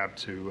tip your cap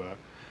to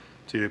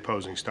to the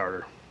opposing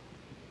starter.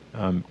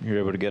 You're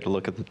able to get a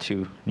look at the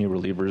two new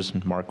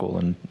relievers, Markle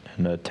and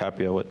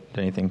Tapia. What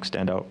anything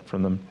stand out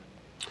from them?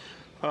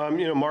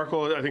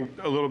 Markle, I think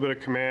a little bit of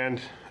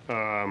command,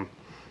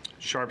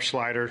 sharp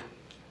slider.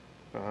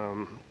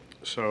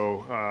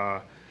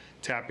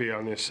 Tapia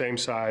on the same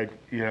side,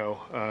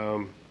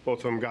 both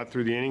of them got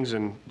through the innings,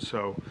 and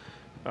so,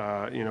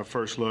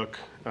 first look,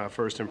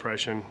 first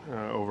impression,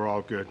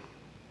 overall good.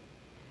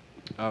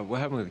 What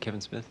happened with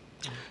Kevin Smith?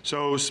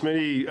 So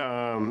Smitty,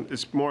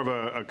 it's more of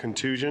a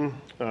contusion,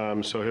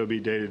 so he'll be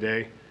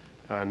day-to-day.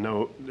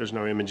 There's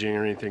no imaging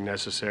or anything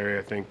necessary.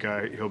 I think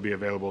he'll be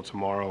available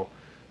tomorrow.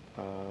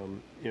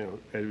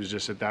 It was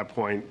just at that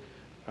point,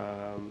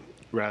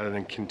 rather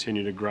than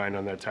continue to grind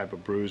on that type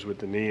of bruise with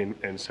the knee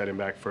and set him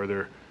back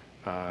further,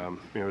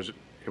 was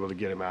able to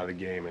get him out of the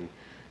game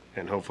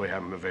and hopefully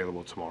have him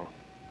available tomorrow.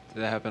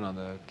 Did that happen on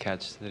the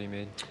catch that he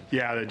made?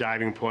 Yeah, the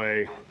diving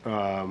play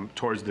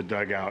towards the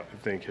dugout. I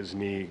think his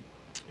knee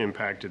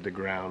impacted the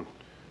ground,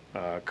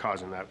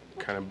 causing that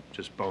kind of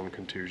just bone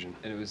contusion.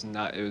 And it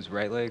was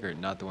right leg, or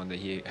not the one that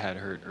he had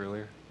hurt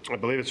earlier? I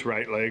believe it's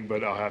right leg,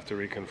 but I'll have to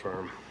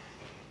reconfirm.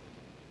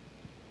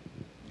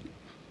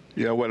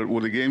 Yeah, well,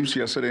 with the games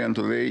yesterday and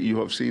today, you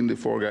have seen the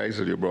four guys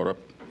that you brought up.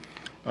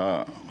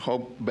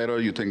 How better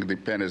you think the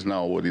pen is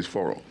now with these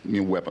four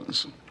new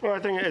weapons? Well, I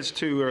think it's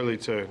too early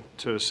to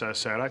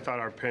assess that. I thought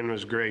our pen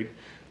was great.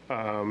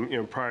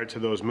 Prior to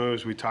those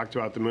moves, we talked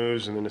about the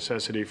moves and the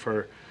necessity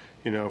for,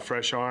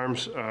 fresh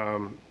arms.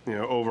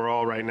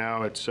 Overall, right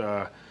now, it's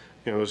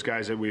those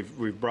guys that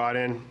we've brought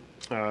in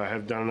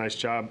have done a nice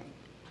job,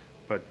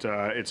 but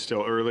it's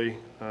still early.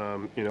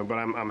 But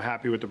I'm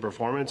happy with the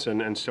performance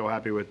and still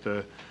happy with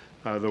the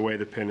way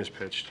the pen is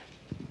pitched.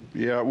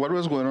 Yeah, what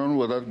was going on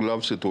with that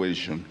glove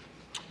situation?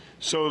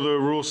 So the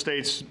rule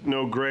states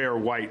no gray or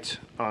white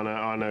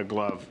on a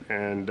glove,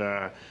 and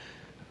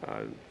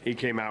he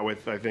came out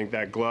with, I think,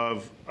 that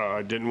glove.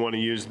 Didn't want to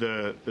use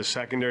the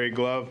secondary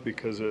glove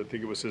because I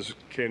think it was his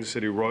Kansas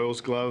City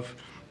Royals glove,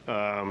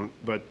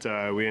 but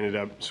we ended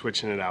up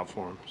switching it out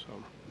for him.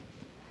 So.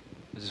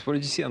 What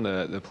did you see on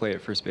the play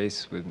at first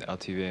base with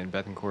Altuve and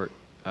Bethancourt?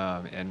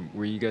 And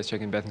were you guys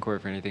checking Bethancourt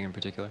for anything in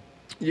particular?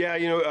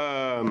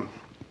 Yeah,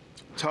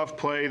 tough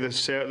play.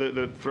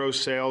 The throw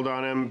sailed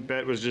on him.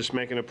 Bet was just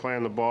making a play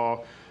on the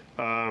ball.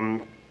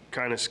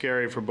 Kind of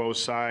scary for both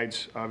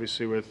sides,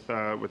 obviously with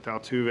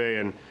Altuve,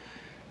 and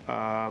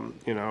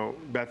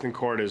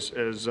Bethancourt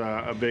is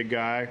a big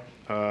guy.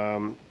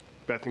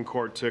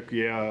 Bethancourt took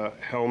a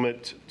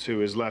helmet to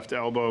his left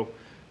elbow,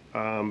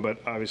 but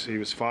obviously he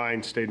was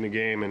fine, stayed in the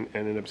game, and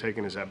ended up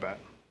taking his at-bat.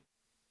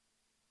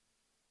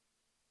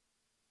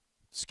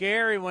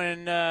 Scary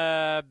when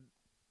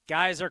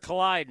guys are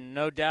colliding,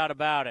 no doubt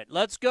about it.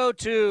 Let's go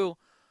to,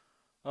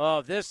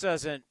 this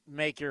doesn't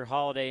make your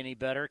holiday any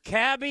better.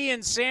 Cabby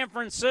in San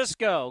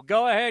Francisco.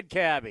 Go ahead,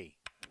 Cabby.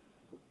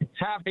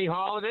 Happy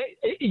holiday.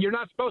 You're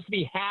not supposed to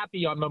be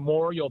happy on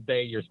Memorial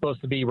Day. You're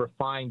supposed to be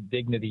refined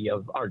dignity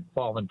of our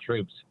fallen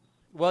troops.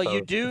 Well, so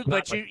you do,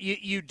 but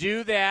you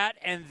do that,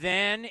 and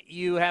then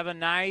you have a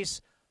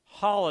nice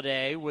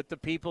holiday with the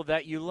people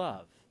that you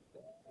love.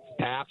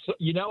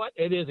 Absolutely. You know what?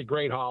 It is a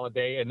great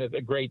holiday, and it's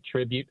a great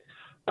tribute.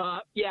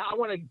 I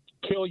want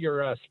to kill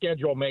your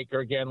schedule maker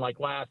again, like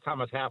last time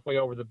I was halfway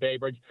over the Bay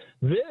Bridge.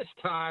 This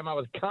time I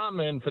was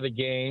coming for the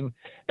game,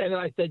 and then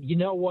I said, you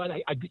know what?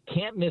 I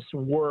can't miss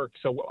work,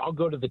 so I'll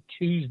go to the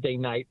Tuesday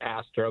night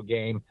Astro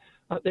game.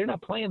 They're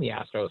not playing the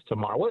Astros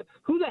tomorrow.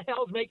 Who the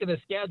hell's making the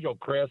schedule,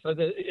 Chris? Is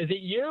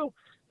it you?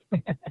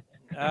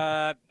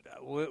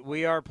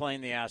 We are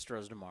playing the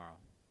Astros tomorrow.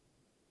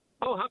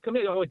 Oh, how come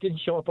it didn't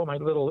show up on my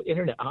little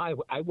internet?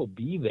 I will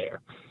be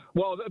there.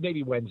 Well,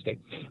 maybe Wednesday.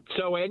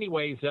 So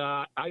anyways,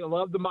 I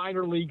love the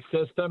minor league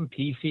system.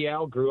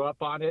 PCL, grew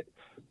up on it.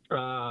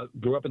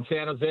 Grew up in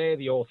San Jose.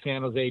 The old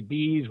San Jose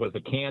Bees was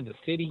the Kansas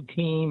City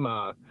team.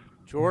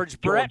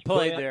 George Brett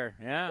played there.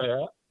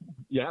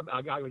 Yeah.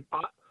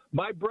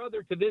 My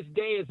brother to this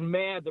day is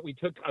mad that we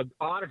took an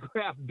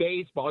autographed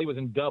baseball. He was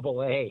in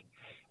Double-A,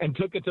 and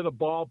took it to the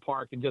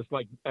ballpark and just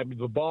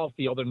the ball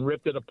field and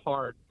ripped it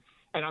apart.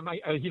 And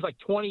he's like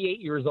 28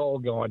 years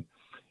old going,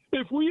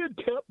 if we had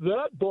kept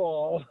that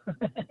ball,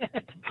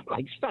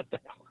 like, shut the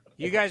hell up.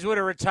 You guys would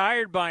have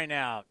retired by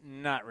now.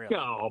 Not really.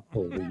 Oh,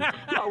 please.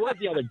 What's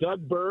the other?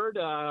 Doug Bird?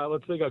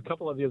 Let's think of a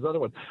couple of these other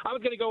ones. I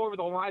was going to go over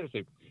the line and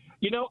say,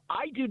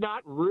 I do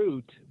not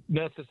root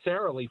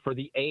necessarily for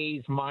the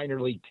A's minor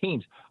league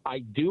teams. I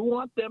do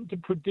want them to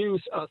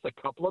produce us a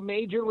couple of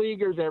major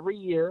leaguers every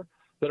year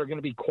that are going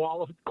to be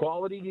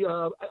quality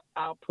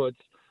outputs.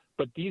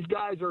 But these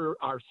guys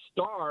are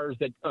stars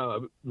that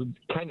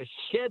kind of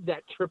shed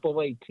that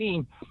AAA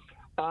team.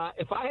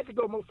 If I had to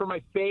go for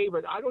my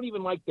favorite, I don't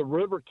even like the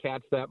River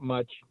Cats that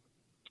much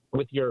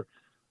with your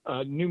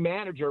new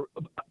manager,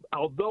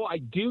 although I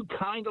do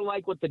kind of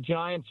like what the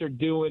Giants are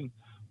doing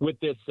with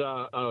this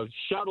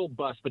shuttle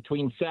bus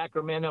between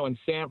Sacramento and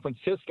San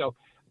Francisco.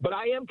 But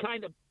I am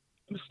kind of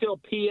still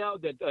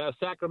PO'd that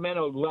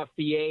Sacramento left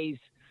the A's,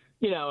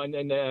 and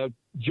the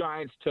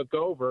Giants took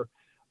over.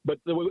 But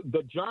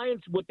the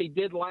Giants, what they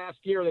did last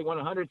year, they won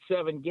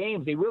 107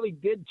 games. They really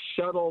did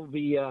shuttle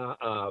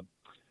the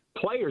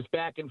players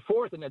back and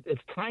forth, and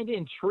it's kind of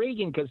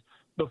intriguing because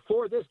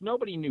before this,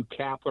 nobody knew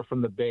Kapler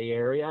from the Bay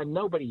Area, and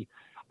nobody.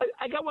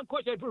 I got one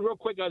question real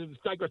quick.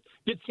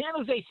 Did San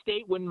Jose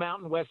State win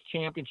Mountain West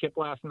Championship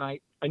last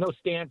night? I know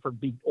Stanford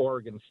beat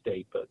Oregon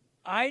State, but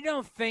I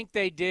don't think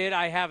they did.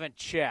 I haven't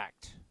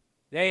checked.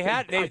 They've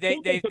had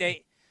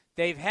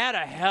a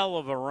hell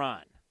of a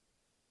run.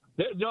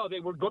 No, they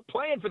were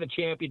playing for the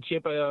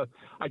championship.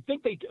 I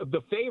think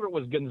the favorite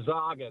was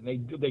Gonzaga, and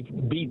they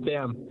beat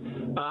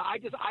them. I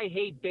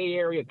hate Bay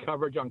Area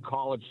coverage on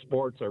college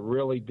sports. I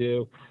really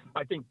do.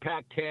 I think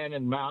Pac-10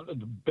 and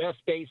the best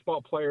baseball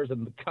players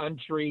in the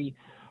country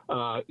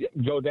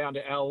go down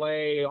to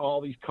L.A. All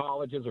these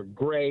colleges are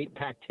great.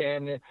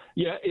 Pac-10,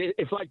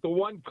 it's like the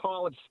one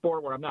college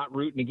sport where I'm not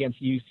rooting against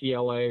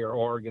UCLA or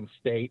Oregon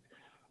State.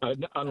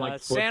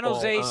 Unlike San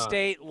Jose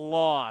State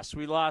lost.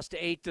 We lost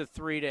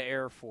 8-3 to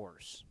Air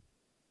Force.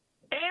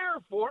 Air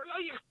Force?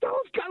 The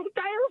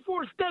Air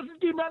Force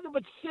doesn't do nothing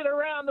but sit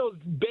around those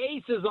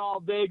bases all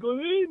day. Go,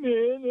 hey,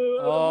 man.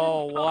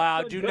 Oh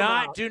wow! Do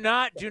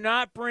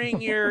not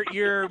bring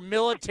your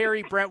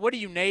military brand. What are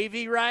you,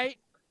 Navy, right?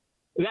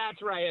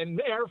 That's right, and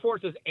the Air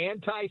Force is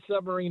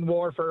anti-submarine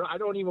warfare. I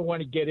don't even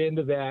want to get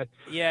into that.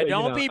 Yeah,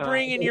 don't be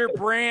bringing your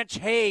branch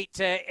hate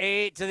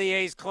to the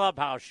A's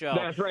Clubhouse show.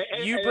 That's right.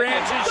 You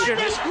branches should.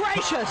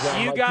 Gracious!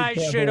 You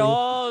guys should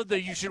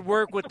you should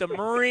work with the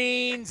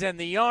Marines and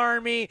the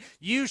Army.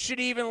 You should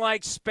even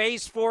like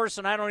Space Force,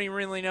 and I don't even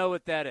really know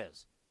what that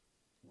is.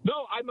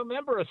 No, I'm a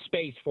member of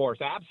Space Force.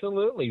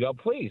 Absolutely. No,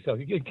 please.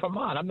 Come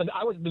on. I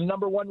was the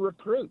number one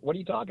recruit. What are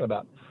you talking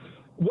about?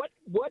 What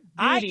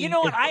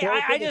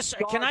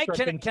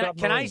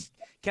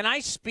can I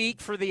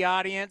speak for the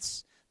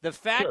audience? The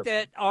fact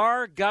that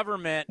our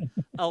government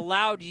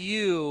allowed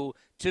you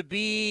to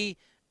be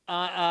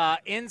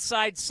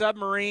inside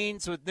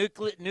submarines with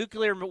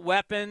nuclear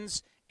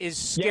weapons is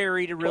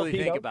scary to really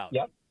think about.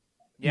 Yep.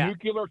 Yeah.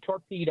 Nuclear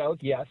torpedoes,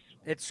 yes.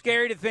 It's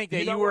scary to think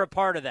that you were a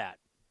part of that.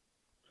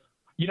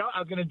 I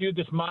was going to do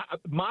this. My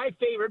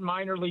favorite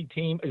minor league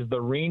team is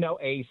the Reno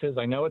Aces.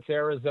 I know it's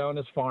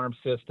Arizona's farm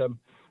system.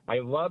 I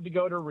love to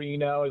go to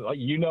Reno.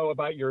 You know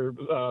about your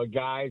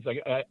guys.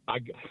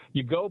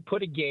 You go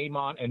put a game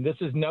on, and this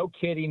is no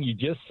kidding. You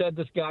just said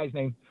this guy's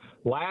name.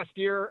 Last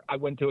year, I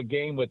went to a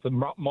game with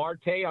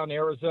Marte on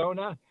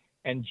Arizona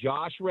and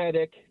Josh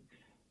Reddick,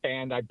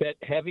 and I bet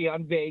heavy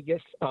on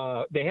Vegas.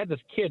 They had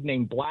this kid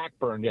named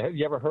Blackburn. Have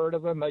you ever heard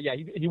of him? Yeah,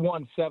 he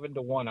won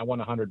 7-1. I won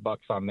 $100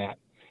 on that.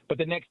 But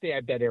the next day,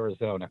 I bet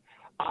Arizona.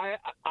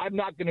 I'm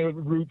not going to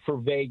root for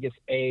Vegas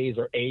A's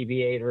or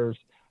Aviators.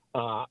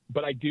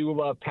 But I do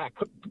love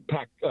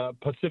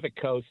Pacific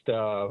Coast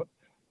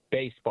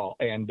baseball,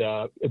 and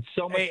it's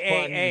so much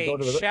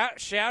fun.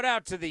 Shout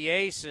out to the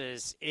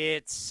Aces.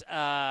 It's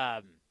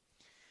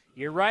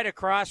you're right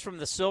across from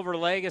the Silver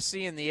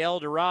Legacy and the El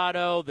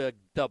Dorado, the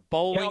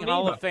bowling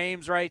Hall of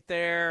Fame's right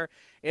there.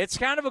 It's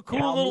kind of a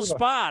cool little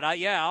spot.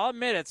 I'll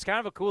admit it's kind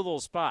of a cool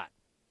little spot.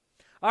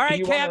 All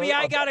right, Cabby,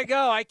 I got to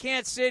go. I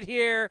can't sit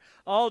here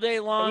all day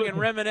long and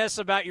reminisce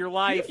about your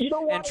life in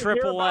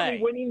AAA. Me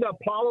winning the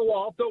Palo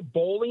Alto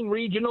bowling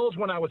regionals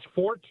when I was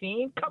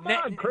 14? Come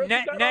on, Chris.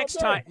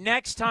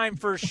 Next time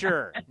for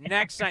sure.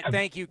 Next time.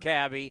 Thank you,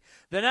 Cabby.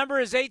 The number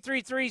is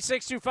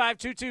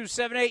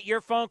 833-625-2278.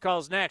 Your phone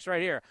call's next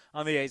right here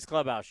on the A's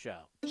Clubhouse Show.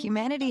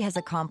 Humanity has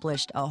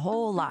accomplished a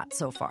whole lot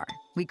so far.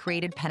 We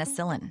created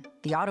penicillin,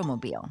 the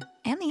automobile,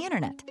 and the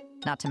internet,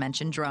 not to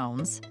mention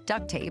drones,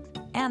 duct tape,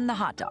 and the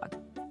hot dog.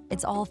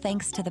 It's all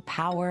thanks to the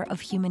power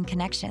of human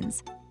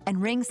connections.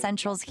 And Ring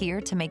Central's here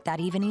to make that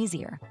even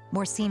easier,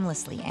 more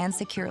seamlessly and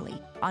securely,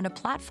 on a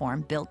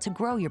platform built to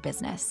grow your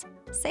business.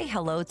 Say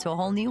hello to a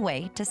whole new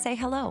way to say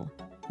hello.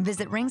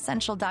 Visit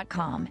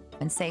ringcentral.com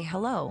and say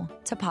hello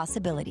to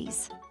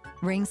possibilities.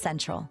 Ring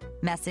Central.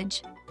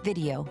 Message,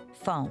 video,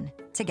 phone,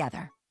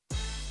 together.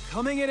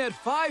 Coming in at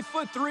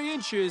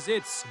 5'3",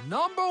 it's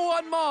number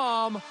one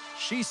mom.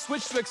 She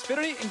switched to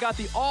Xfinity and got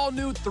the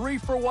all-new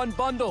 3-for-1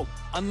 bundle.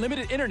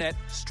 Unlimited internet,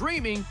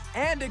 streaming,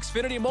 and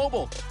Xfinity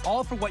Mobile.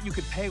 All for what you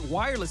could pay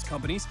wireless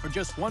companies for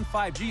just one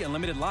 5G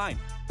unlimited line.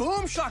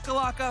 Boom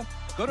shakalaka!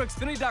 Go to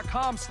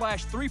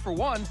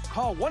Xfinity.com/3-for-1,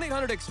 call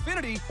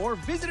 1-800-XFINITY, or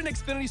visit an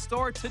Xfinity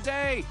store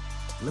today.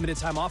 Limited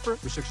time offer.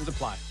 Restrictions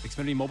apply.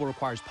 Xfinity Mobile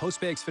requires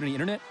post-pay Xfinity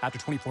internet. After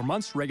 24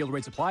 months, regular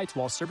rates apply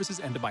to all services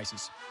and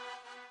devices.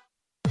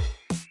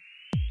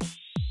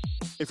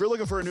 If you're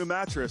looking for a new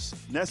mattress,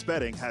 Nest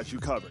Bedding has you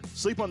covered.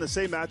 Sleep on the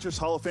same mattress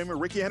Hall of Famer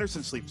Ricky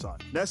Henderson sleeps on.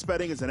 Nest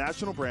Bedding is a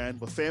national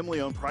brand with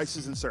family-owned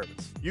prices and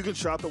service. You can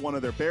shop at one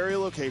of their Bay Area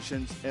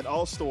locations, and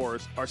all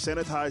stores are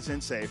sanitized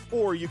and safe,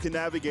 or you can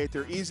navigate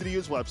their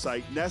easy-to-use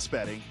website,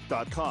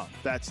 nestbedding.com.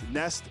 That's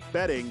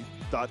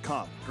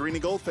nestbedding.com. Green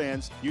and Gold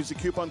fans, use the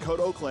coupon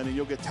code Oakland and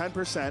you'll get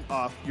 10%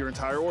 off your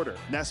entire order.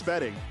 Nest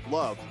Bedding,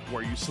 love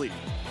where you sleep.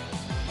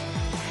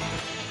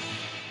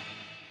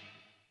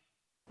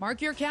 Mark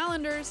your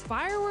calendars.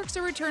 Fireworks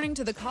are returning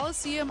to the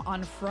Coliseum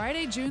on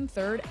Friday, June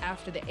 3rd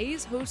after the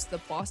A's host the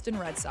Boston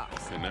Red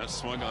Sox. And that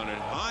swung on it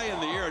high in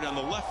the air down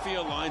the left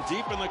field line,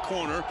 deep in the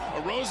corner.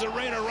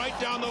 Arozarena right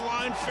down the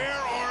line, fair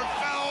or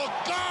foul,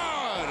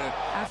 gone!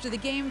 After the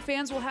game,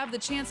 fans will have the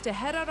chance to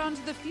head out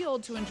onto the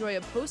field to enjoy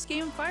a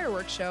post-game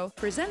fireworks show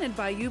presented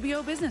by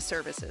UBO Business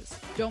Services.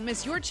 Don't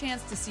miss your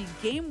chance to see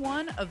Game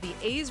 1 of the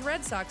A's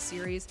Red Sox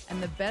series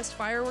and the best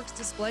fireworks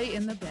display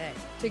in the Bay.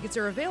 Tickets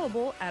are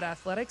available at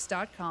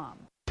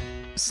athletics.com.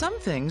 Some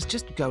things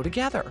just go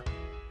together.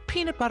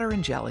 Peanut butter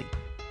and jelly,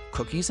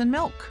 cookies and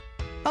milk,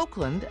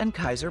 Oakland and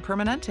Kaiser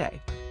Permanente.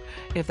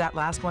 If that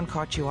last one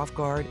caught you off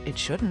guard, it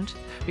shouldn't,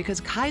 because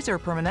Kaiser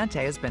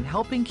Permanente has been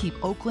helping keep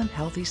Oakland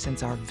healthy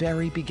since our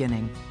very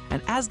beginning.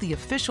 And as the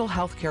official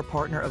healthcare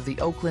partner of the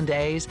Oakland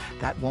A's,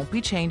 that won't be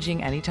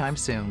changing anytime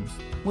soon.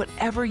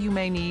 Whatever you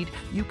may need,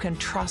 you can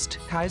trust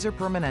Kaiser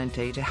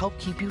Permanente to help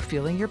keep you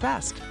feeling your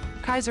best.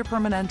 Kaiser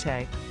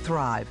Permanente.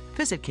 Thrive.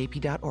 Visit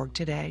kp.org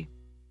today.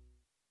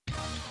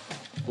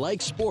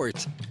 Like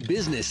sports,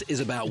 business is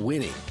about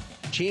winning.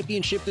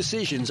 Championship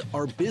decisions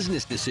are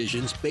business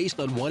decisions based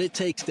on what it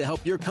takes to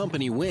help your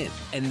company win.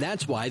 And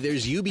that's why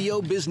there's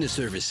UBO Business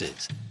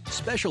Services,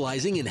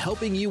 specializing in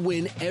helping you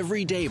win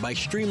every day by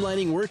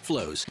streamlining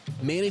workflows,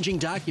 managing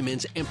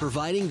documents, and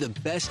providing the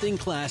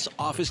best-in-class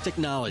office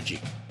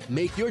technology.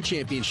 Make your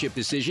championship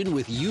decision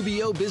with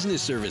UBO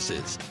Business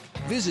Services.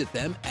 Visit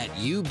them at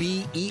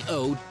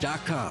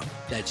ubeo.com.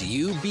 That's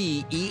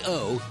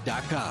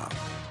ubeo.com.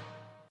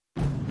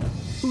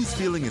 Who's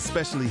feeling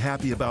especially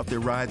happy about their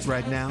rides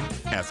right now?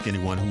 Ask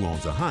anyone who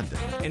owns a Honda.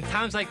 In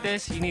times like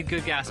this, you need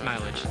good gas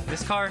mileage.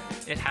 This car,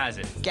 it has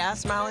it.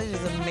 Gas mileage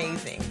is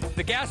amazing.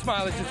 The gas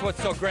mileage is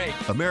what's so great.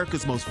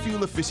 America's most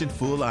fuel-efficient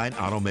full-line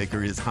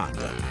automaker is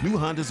Honda. New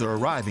Hondas are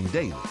arriving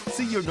daily.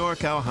 See your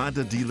NorCal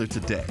Honda dealer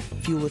today.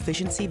 Fuel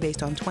efficiency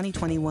based on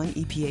 2021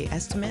 EPA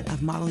estimate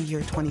of model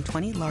year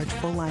 2020 large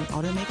full-line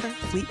automaker,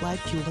 fleet-wide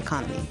fuel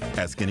economy.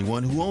 Ask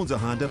anyone who owns a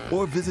Honda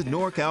or visit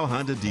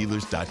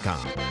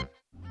NorCalHondaDealers.com.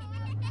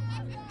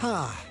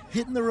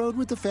 Hitting the road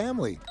with the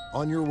family.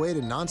 On your way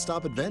to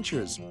nonstop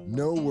adventures.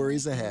 No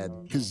worries ahead,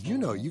 because you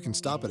know you can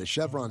stop at a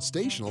Chevron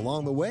station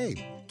along the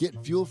way.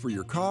 Get fuel for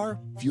your car,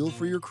 fuel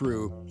for your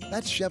crew.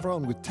 That's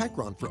Chevron with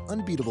Techron for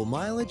unbeatable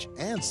mileage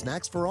and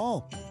snacks for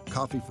all.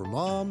 Coffee for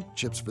mom,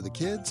 chips for the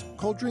kids,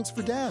 cold drinks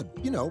for dad.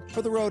 You know,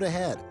 for the road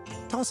ahead.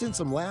 Toss in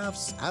some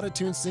laughs,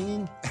 out-of-tune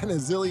singing, and a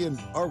zillion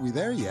 "Are we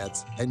there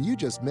yet?" And you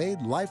just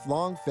made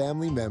lifelong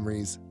family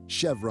memories.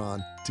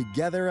 Chevron,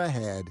 together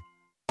ahead.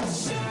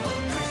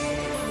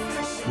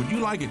 Would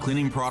you like a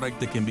cleaning product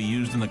that can be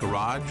used in the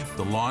garage,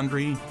 the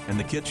laundry, and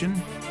the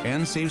kitchen,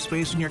 and save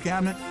space in your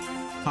cabinet?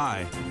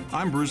 Hi,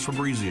 I'm Bruce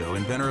Fabrizio,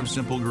 inventor of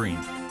Simple Green.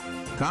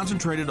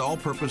 Concentrated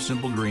all-purpose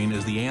Simple Green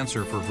is the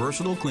answer for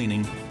versatile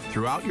cleaning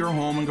throughout your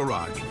home and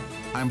garage.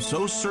 I'm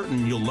so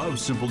certain you'll love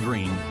Simple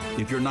Green.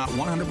 If you're not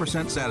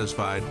 100%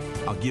 satisfied,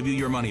 I'll give you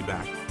your money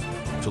back.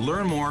 To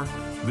learn more,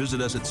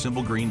 visit us at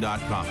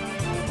simplegreen.com.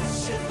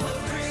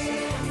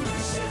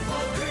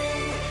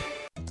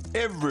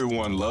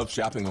 Everyone loves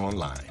shopping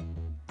online.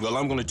 Well,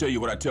 I'm going to tell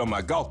you what I tell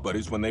my golf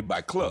buddies when they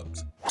buy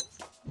clubs.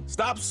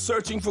 Stop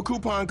searching for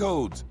coupon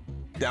codes.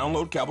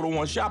 Download Capital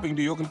One Shopping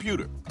to your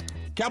computer.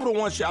 Capital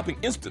One Shopping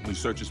instantly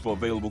searches for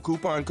available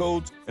coupon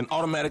codes and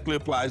automatically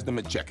applies them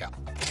at checkout.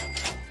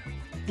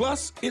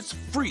 Plus, it's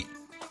free,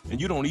 and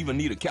you don't even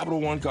need a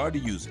Capital One card to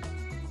use it.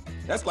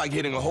 That's like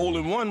hitting a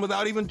hole-in-one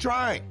without even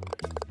trying.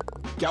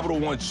 Capital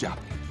One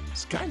Shopping.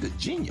 It's kind of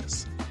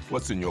genius.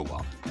 What's in your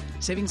wallet?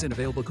 Savings and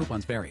available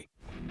coupons vary.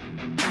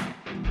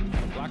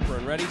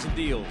 Blackburn readies and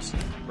deals.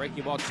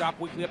 Breaking ball chopped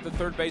weakly up the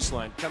third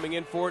baseline. Coming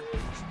in for it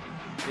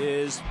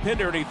is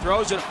Pinder, and he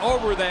throws it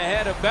over the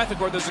head of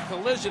Bethancourt. There's a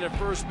collision at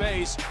first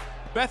base.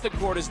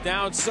 Bethancourt is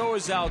down, so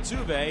is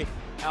Altuve.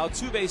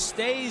 Altuve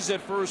stays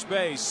at first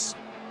base.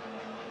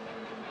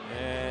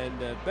 And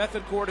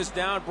Bethancourt is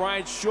down.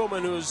 Brian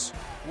Schulman, who's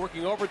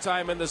working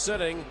overtime in this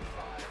inning,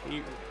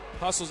 he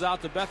hustles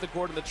out to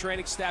Bethancourt, and the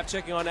training staff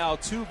checking on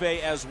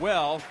Altuve as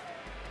well.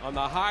 On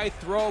the high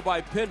throw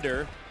by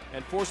Pinder,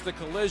 and forced the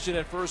collision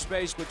at first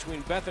base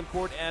between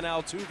Bethancourt and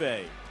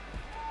Altuve.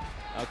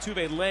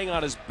 Altuve laying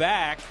on his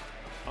back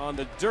on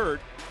the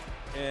dirt,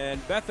 and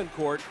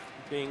Bethancourt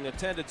being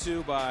attended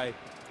to by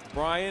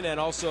Brian and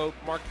also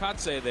Mark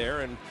Kotze there,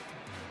 and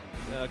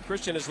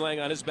Christian is laying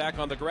on his back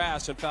on the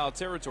grass in foul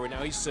territory.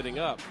 Now he's sitting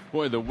up.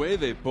 Boy, the way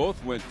they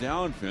both went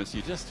down, Vince,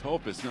 you just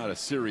hope it's not a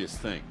serious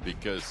thing,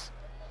 because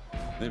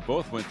they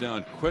both went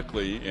down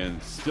quickly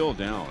and still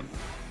down.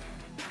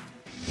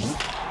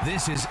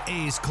 This is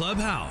A's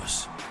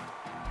Clubhouse.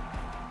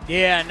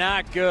 Yeah,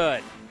 not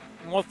good.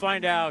 We'll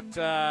find out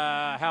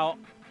how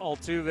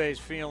Altuve's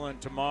feeling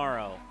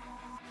tomorrow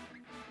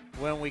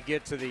when we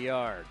get to the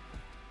yard.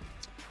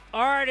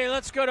 All righty,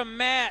 let's go to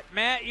Matt.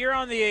 Matt, you're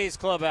on the A's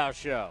Clubhouse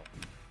show.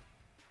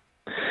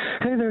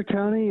 Hey there,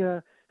 Tony.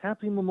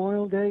 Happy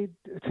Memorial Day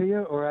to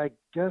you, or I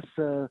guess,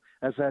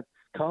 as that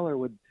caller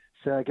would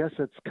say, I guess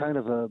it's kind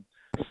of a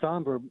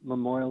somber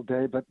Memorial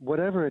Day, but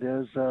whatever it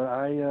is,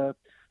 I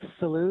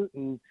salute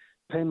and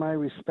pay my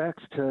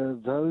respects to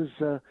those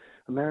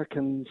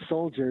American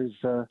soldiers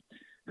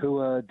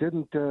who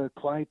didn't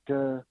quite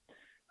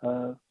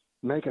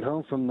make it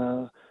home from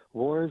the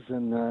wars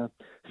and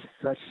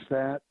such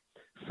that.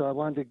 So I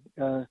wanted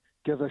to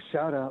give a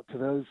shout out to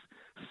those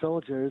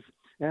soldiers,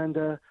 and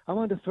I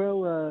wanted to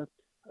throw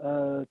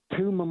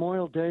 2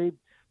 Memorial Day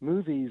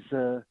movies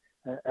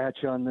at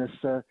you on this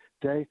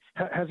day.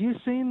 Have you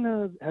seen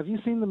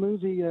the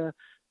movie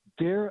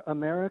Dear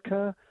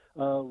America?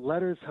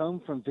 Letters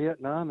Home from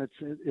Vietnam.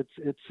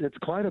 It's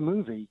quite a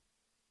movie.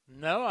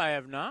 No, I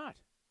have not.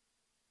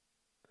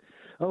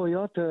 Oh,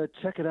 you'll have to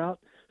check it out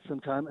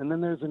sometime. And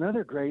then there's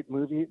another great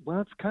movie.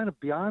 Well, it's kind of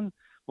beyond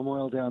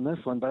Memorial Day on this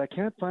one, but I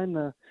can't find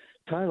the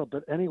title.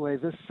 But anyway,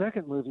 this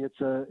second movie, it's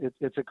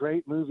a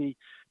great movie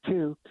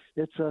too.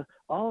 It's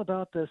all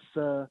about this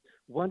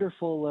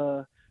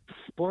wonderful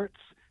sports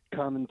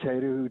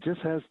commentator who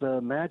just has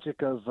the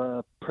magic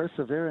of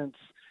perseverance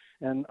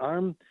and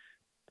arm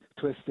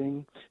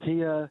twisting.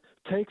 He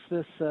takes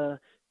this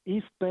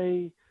East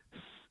Bay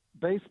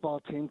baseball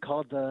team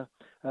called the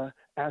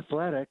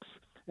Athletics,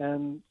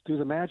 and through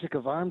the magic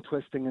of arm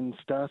twisting and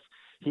stuff,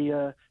 he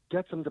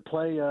gets them to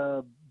play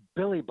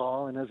Billy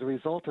Ball, and as a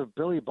result of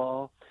Billy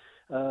Ball,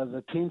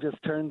 the team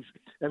just turns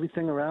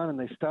everything around and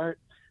they start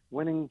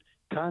winning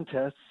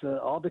contests,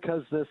 all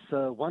because this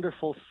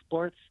wonderful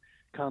sports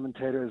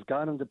commentator has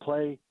got him to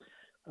play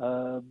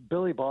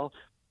Billy Ball.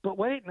 But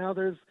wait, now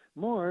there's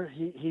more.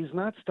 He's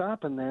not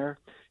stopping there.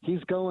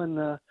 He's going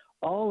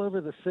all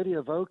over the city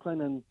of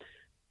Oakland and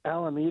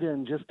Alameda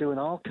and just doing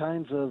all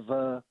kinds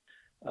of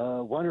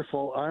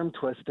wonderful arm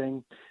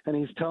twisting. And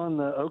he's telling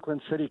the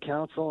Oakland City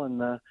Council and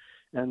the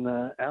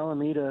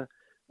Alameda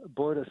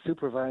Board of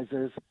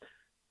Supervisors,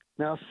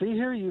 now see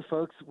here, you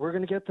folks, we're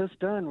going to get this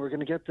done. We're going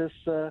to get this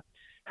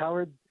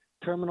Howard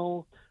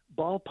Terminal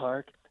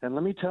ballpark. And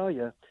let me tell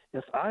you,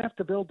 if I have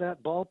to build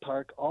that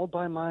ballpark all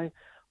by my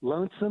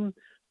lonesome,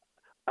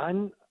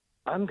 I'm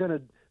going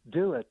to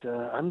do it.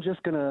 I'm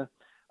just going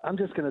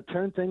to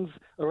turn things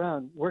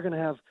around. We're going to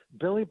have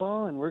Billy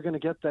Ball, and we're going to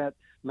get that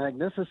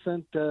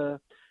magnificent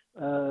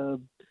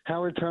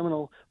Howard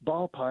Terminal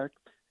ballpark.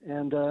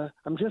 And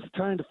I'm just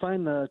trying to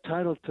find the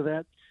title to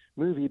that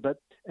movie. But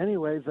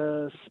anyway,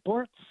 the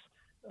sports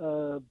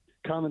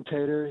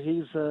commentator,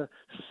 he's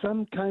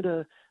some kind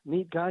of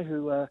neat guy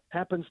who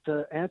happens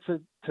to answer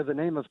to the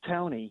name of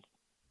Townie.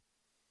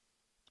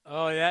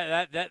 Oh,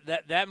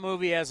 that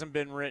movie hasn't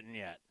been written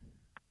yet.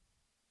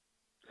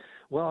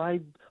 Well, I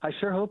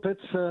sure hope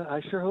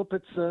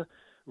it's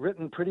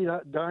written pretty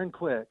darn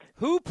quick.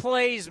 Who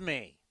plays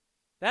me?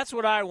 That's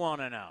what I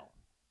want to know.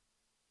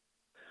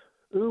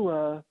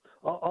 Ooh,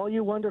 all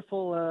you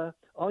wonderful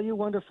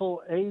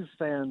A's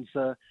fans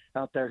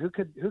out there, who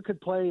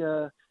could play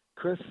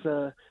Chris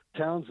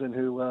Townsend,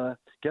 who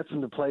gets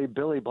him to play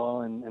Billy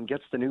Ball and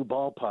gets the new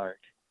ballpark?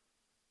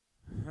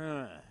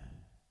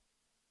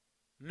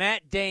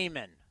 Matt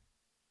Damon.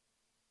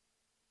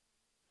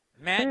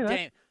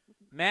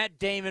 Matt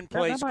Damon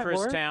plays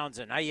Chris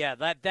Townsend. Yeah,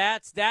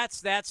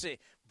 that's it.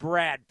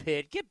 Brad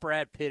Pitt. Get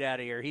Brad Pitt out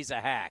of here. He's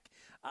a hack.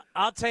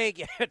 I'll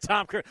take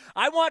Tom Cruise.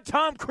 I want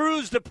Tom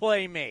Cruise to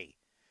play me.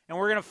 And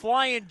we're going to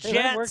fly in jets.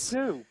 That works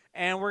too.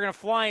 And we're going to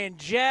fly in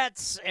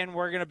jets, and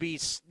we're going to be,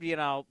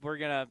 we're going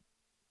to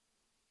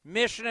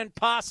Mission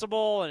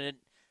Impossible, and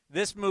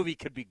this movie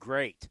could be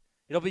great.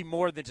 It'll be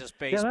more than just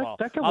baseball.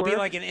 Yeah, that could I'll work. be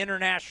like an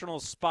international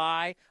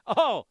spy.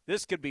 Oh,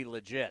 this could be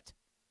legit.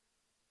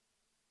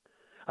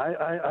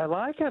 I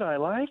like it. I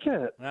like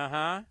it.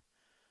 Uh-huh.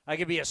 I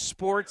could be a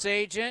sports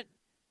agent.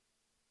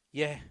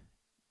 Yeah.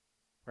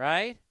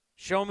 Right?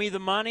 Show me the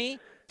money.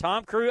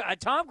 Tom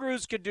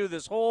Cruise could do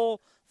this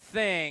whole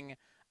thing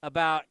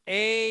about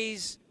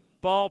A's,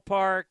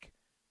 ballpark,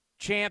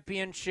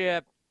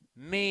 championship,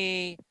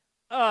 me.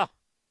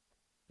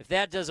 If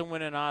that doesn't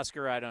win an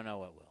Oscar, I don't know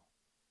what will.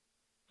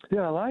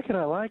 Yeah, I like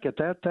it.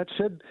 That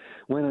should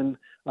win an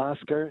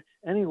Oscar.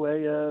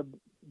 Anyway,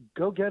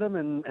 go get him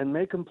and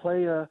make him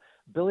play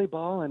Billy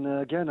Ball.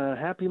 And again, a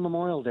happy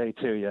Memorial Day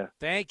to you.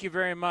 Thank you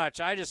very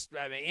much. I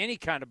mean, any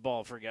kind of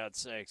ball, for God's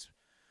sakes.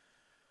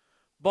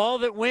 Ball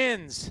that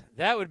wins.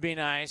 That would be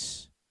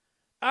nice.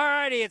 All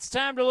righty, it's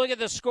time to look at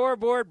the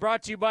scoreboard,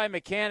 brought to you by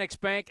Mechanics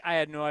Bank. I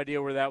had no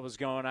idea where that was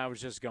going. I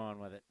was just going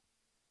with it.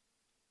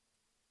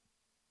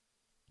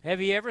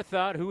 Have you ever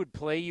thought who would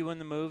play you in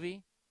the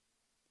movie?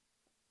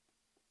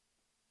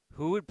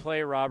 Who would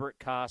play Robert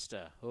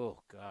Costa? Oh,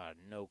 God,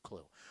 no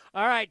clue.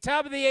 All right,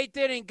 top of the 8th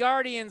inning,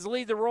 Guardians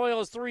lead the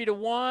Royals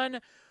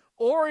 3-1.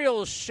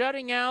 Orioles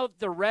shutting out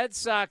the Red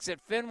Sox at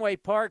Fenway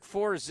Park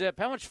 4-0.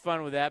 How much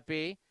fun would that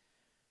be?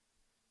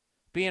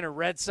 Being a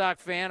Red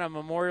Sox fan on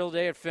Memorial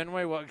Day at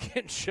Fenway while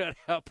getting shut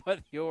out by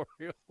the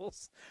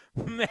Orioles.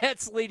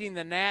 Mets leading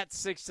the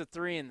Nats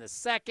 6-3 in the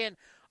second.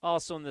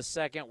 Also in the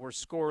second, we're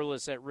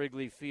scoreless at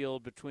Wrigley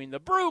Field between the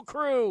Brew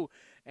Crew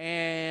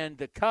and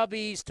the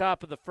Cubbies.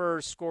 Top of the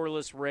first,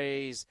 scoreless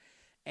Rays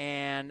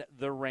and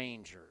the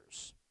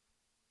Rangers.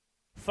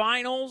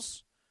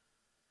 Finals.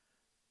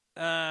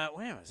 Wait a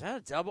minute, is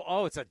that a double?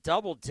 Oh, it's a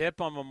double dip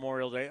on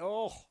Memorial Day.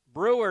 Oh,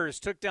 Brewers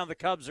took down the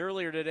Cubs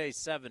earlier today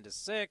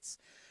 7-6.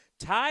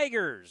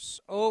 Tigers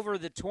over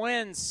the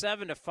Twins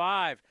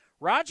 7-5.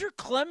 Roger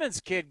Clemens'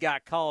 kid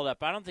got called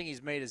up. I don't think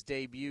he's made his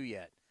debut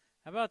yet.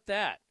 How about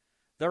that?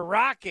 The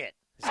Rocket.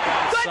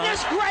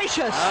 Goodness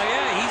gracious! Oh,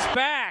 yeah, he's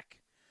back.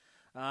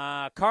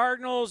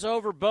 Cardinals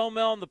over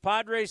Bowmel and the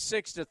Padres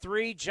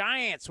 6-3.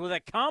 Giants with a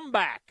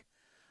comeback.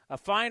 A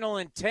final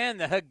in 10.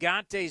 The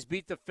Gigantes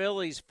beat the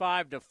Phillies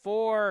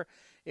 5-4.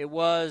 It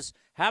was,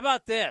 how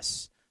about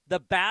this? The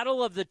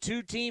battle of the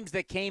two teams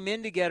that came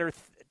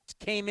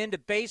into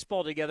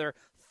baseball together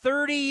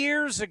 30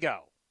 years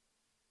ago.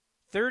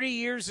 30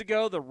 years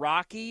ago, the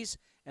Rockies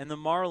and the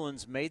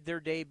Marlins made their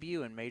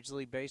debut in Major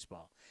League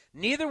Baseball.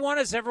 Neither one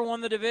has ever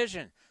won the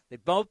division.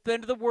 They've both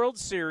been to the World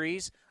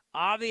Series.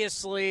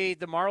 Obviously,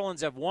 the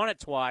Marlins have won it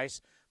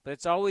twice, but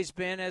it's always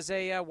been as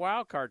a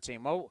wild card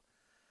team. Oh,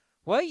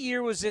 what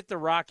year was it the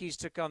Rockies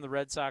took on the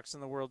Red Sox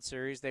in the World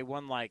Series? They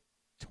won like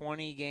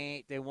 20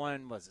 games. They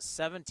won,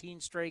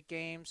 17 straight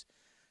games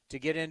to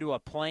get into a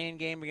playing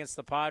game against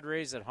the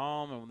Padres at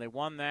home, and when they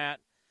won that,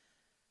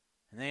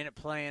 and they ended up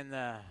playing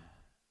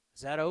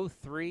is that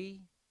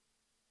 03?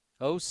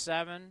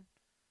 07?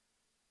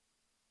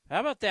 How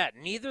about that?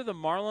 Neither the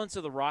Marlins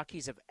or the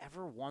Rockies have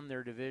ever won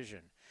their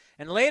division.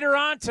 And later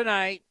on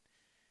tonight,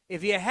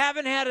 if you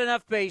haven't had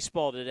enough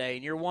baseball today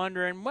and you're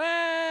wondering,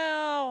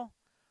 well,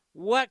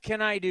 what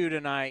can I do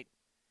tonight?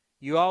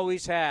 You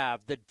always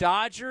have the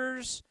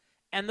Dodgers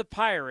and the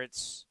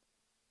Pirates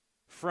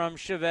from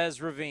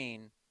Chavez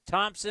Ravine.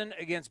 Thompson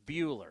against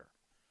Buehler.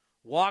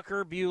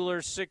 Walker Buehler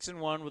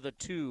 6-1 with a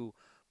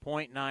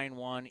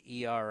 2.91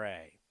 ERA.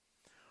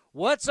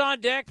 What's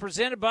on deck?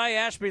 Presented by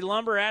Ashby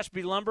Lumber.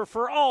 Ashby Lumber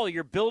for all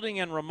your building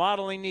and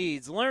remodeling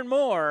needs. Learn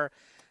more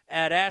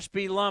at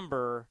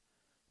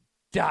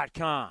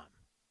ashbylumber.com.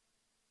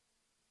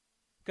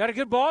 Got a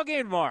good ball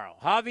game tomorrow.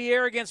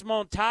 Javier against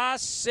Montas,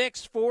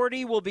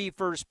 6:40 will be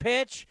first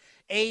pitch.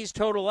 A's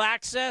Total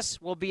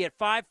Access will be at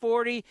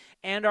 5:40.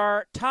 And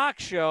our talk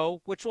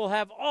show, which will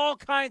have all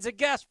kinds of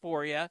guests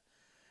for you.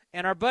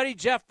 And our buddy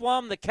Jeff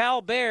Blum, the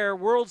Cal Bear,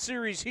 World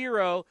Series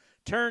hero,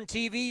 turned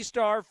TV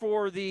star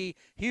for the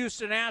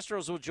Houston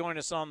Astros, will join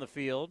us on the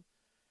field.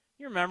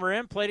 You remember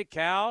him, played at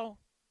Cal.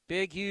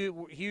 Big,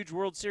 huge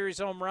World Series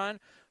home run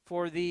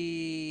for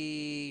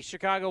the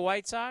Chicago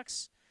White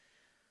Sox.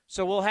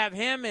 So we'll have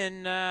him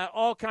and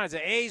all kinds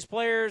of A's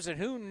players, and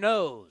who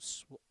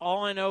knows?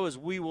 All I know is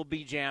we will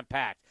be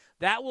jam-packed.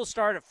 That will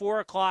start at 4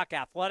 o'clock,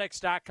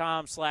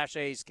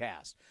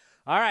 athletics.com/A'sCast.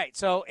 All right,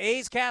 so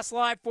A's Cast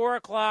Live, 4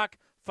 o'clock,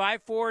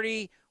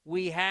 5:40.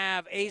 We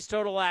have A's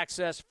Total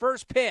Access.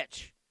 First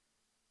pitch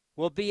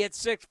will be at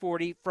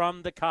 6:40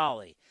 from the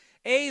Collie.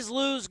 A's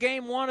lose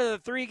game one of the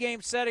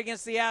three-game set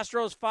against the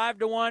Astros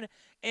 5-1.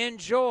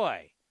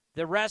 Enjoy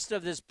the rest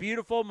of this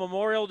beautiful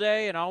Memorial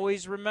Day, and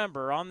always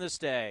remember, on this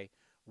day,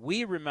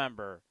 we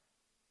remember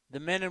the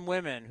men and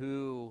women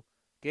who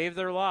gave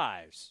their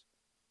lives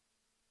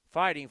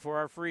fighting for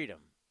our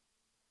freedom.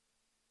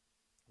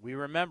 We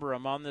remember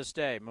them on this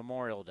day,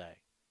 Memorial Day.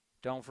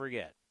 Don't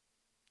forget.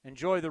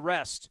 Enjoy the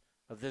rest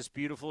of this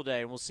beautiful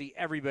day, and we'll see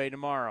everybody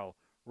tomorrow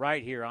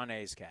right here on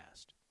A's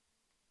Cast.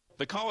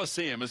 The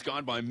Coliseum has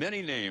gone by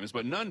many names,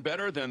 but none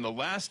better than the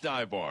Last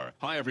Dive Bar.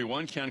 Hi,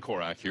 everyone. Ken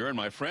Korak here, and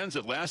my friends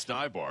at Last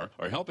Dive Bar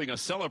are helping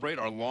us celebrate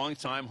our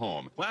longtime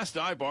home. Last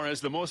Dive Bar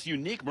has the most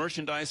unique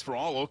merchandise for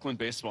all Oakland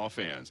baseball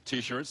fans.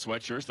 T-shirts,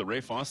 sweatshirts, the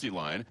Ray Fosse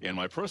line, and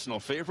my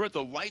personal favorite,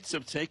 the lights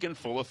have taken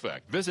full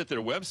effect. Visit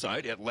their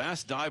website at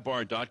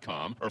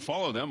lastdivebar.com or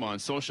follow them on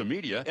social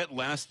media at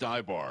Last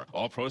Dive Bar.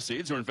 All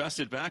proceeds are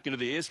invested back into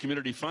the A's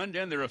Community Fund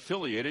and their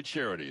affiliated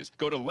charities.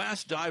 Go to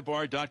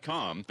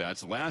lastdivebar.com.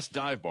 That's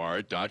lastdivebar.com.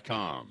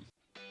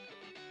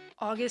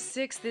 August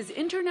 6th is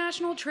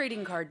International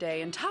Trading Card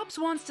Day, and Topps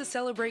wants to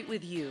celebrate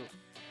with you.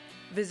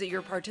 Visit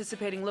your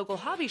participating local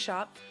hobby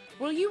shop,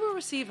 where you will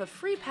receive a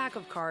free pack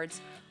of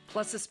cards,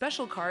 plus a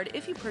special card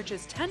if you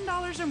purchase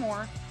 $10 or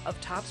more of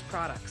Topps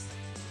products,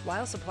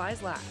 while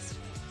supplies last.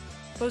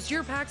 Post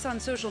your packs on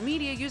social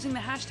media using the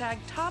hashtag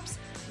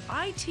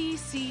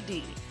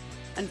ToppsITCD,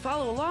 and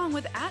follow along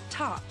with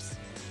 @Topps.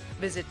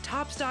 Visit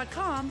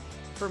Topps.com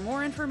for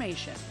more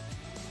information.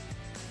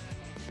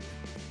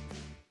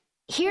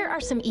 Here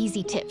are some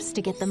easy tips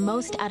to get the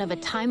most out of a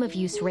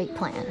time-of-use rate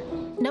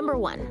plan. Number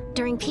 1,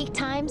 during peak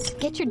times,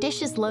 get your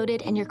dishes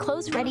loaded and your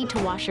clothes ready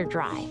to wash or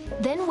dry.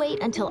 Then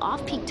wait until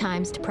off-peak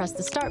times to press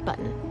the start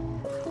button.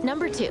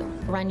 Number 2,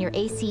 run your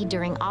AC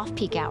during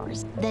off-peak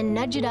hours. Then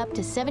nudge it up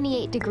to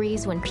 78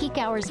 degrees when peak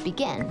hours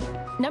begin.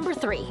 Number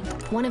 3,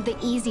 one of the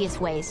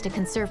easiest ways to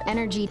conserve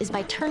energy is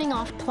by turning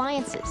off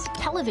appliances,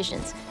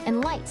 televisions,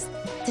 and lights.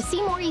 To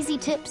see more easy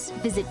tips,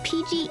 visit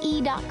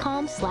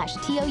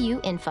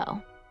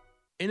pge.com/TOUinfo.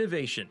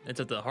 Innovation that's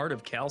at the heart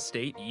of Cal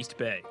State East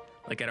Bay,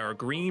 like at our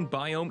Green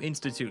Biome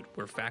Institute,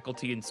 where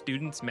faculty and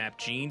students map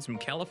genes from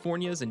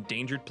California's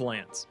endangered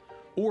plants,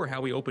 or how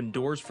we open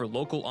doors for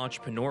local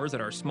entrepreneurs at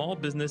our Small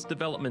Business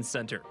Development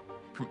Center.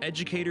 From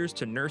educators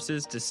to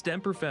nurses to STEM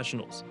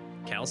professionals,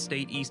 Cal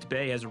State East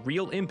Bay has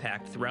real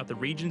impact throughout the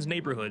region's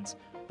neighborhoods,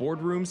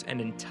 boardrooms,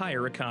 and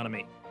entire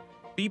economy.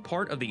 Be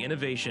part of the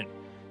innovation.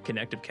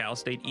 Connect with Cal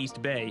State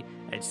East Bay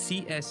at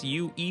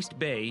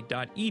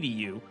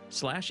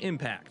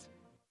csueastbay.edu/impact.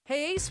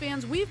 Hey Ace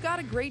fans, we've got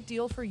a great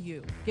deal for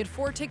you. Get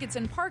 4 tickets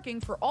and parking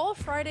for all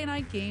Friday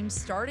night games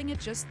starting at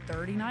just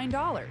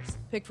 $39.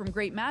 Pick from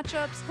great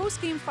matchups,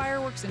 post-game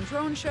fireworks and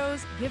drone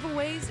shows,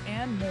 giveaways,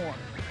 and more.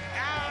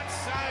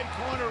 Outside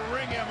corner,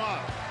 ring him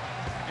up.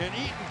 And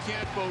Eaton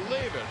can't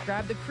believe it.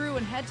 Grab the crew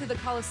and head to the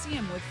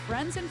Coliseum with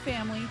friends and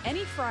family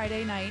any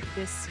Friday night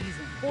this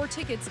season. 4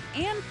 tickets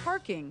and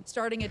parking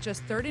starting at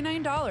just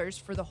 $39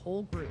 for the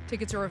whole group.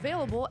 Tickets are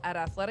available at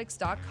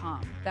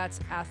athletics.com. That's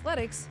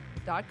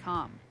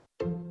athletics.com.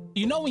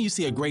 You know when you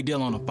see a great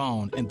deal on the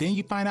phone and then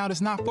you find out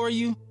it's not for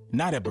you?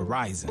 Not at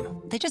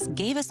Verizon. They just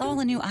gave us all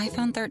a new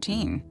iPhone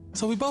 13.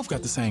 So we both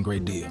got the same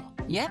great deal.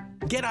 Yep.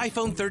 Get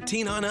iPhone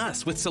 13 on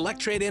us with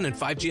select trade-in and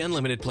 5G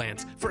unlimited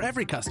plans for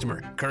every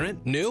customer, current,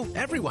 new,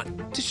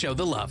 everyone, to show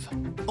the love.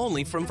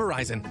 Only from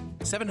Verizon.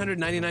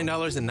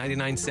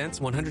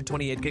 $799.99,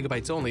 128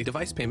 gigabytes only,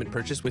 device payment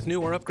purchase with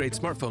new or upgrade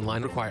smartphone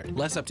line required.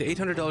 Less up to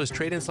 $800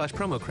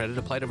 trade-in/promo credit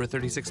applied over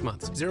 36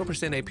 months.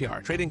 0%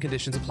 APR. Trade-in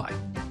conditions apply.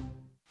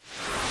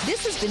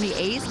 This has been the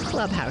A's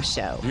Clubhouse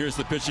Show. Here's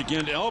the pitch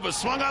again to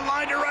Elvis. Swung on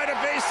line to right, a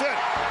base hit.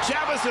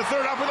 Chavez to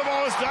third. Up with the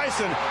ball is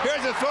Dyson.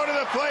 Here's a throw to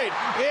the plate.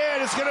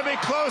 And it's going to be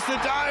close. The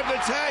dive, the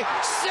tag.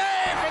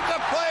 Safe at the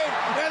plate.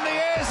 And the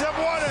A's have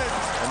won it.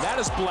 And that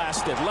is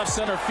blasted. Left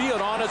center field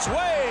on its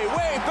way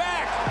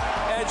back.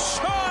 And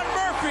Sean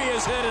Murphy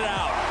has hit it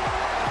out.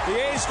 The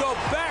A's go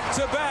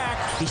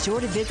back-to-back. Be sure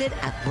to visit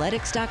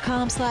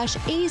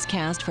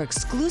athletics.com/A'sCast for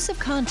exclusive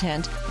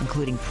content,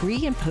 including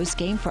pre- and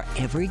post-game for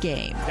every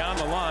game. Down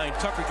the line,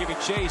 Tucker giving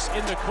chase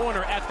in the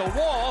corner at the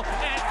wall,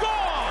 and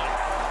gone!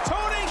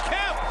 Tony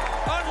Kemp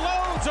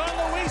unloads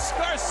on Luis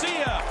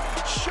Garcia.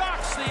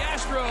 Shocks the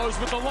Astros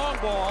with the long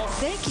ball.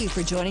 Thank you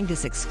for joining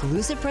this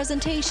exclusive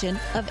presentation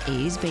of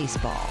A's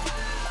Baseball.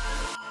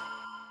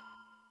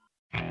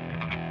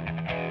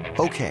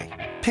 Okay,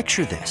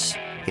 picture this.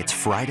 It's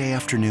Friday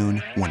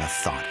afternoon when a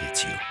thought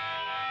hits you.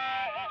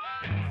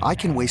 I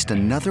can waste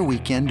another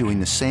weekend doing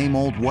the same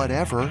old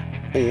whatever,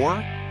 or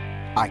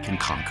I can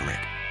conquer it.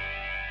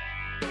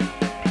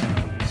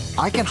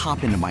 I can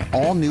hop into my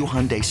all-new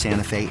Hyundai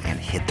Santa Fe and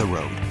hit the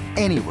road.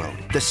 Any road.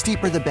 The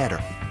steeper, the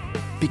better.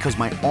 Because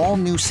my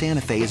all-new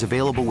Santa Fe is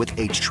available with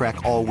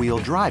H-Track all-wheel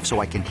drive, so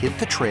I can hit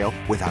the trail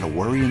without a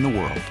worry in the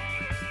world.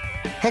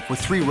 Heck, with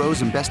 3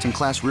 rows and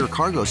best-in-class rear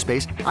cargo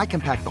space, I can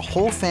pack the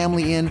whole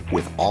family in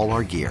with all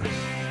our gear.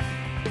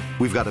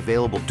 We've got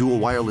available dual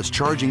wireless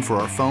charging for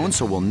our phones,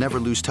 so we'll never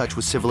lose touch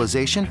with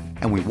civilization,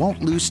 and we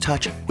won't lose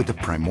touch with the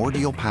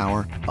primordial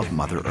power of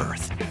Mother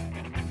Earth.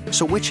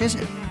 So which is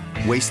it?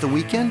 Waste the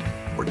weekend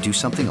or do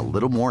something a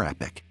little more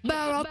epic?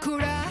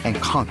 And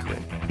conquer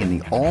it in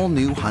the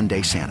all-new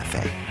Hyundai Santa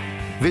Fe.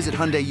 Visit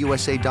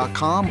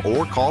HyundaiUSA.com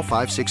or call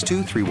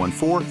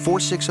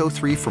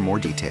 562-314-4603 for more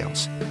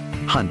details.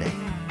 Hyundai,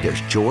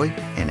 there's joy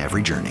in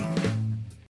every journey.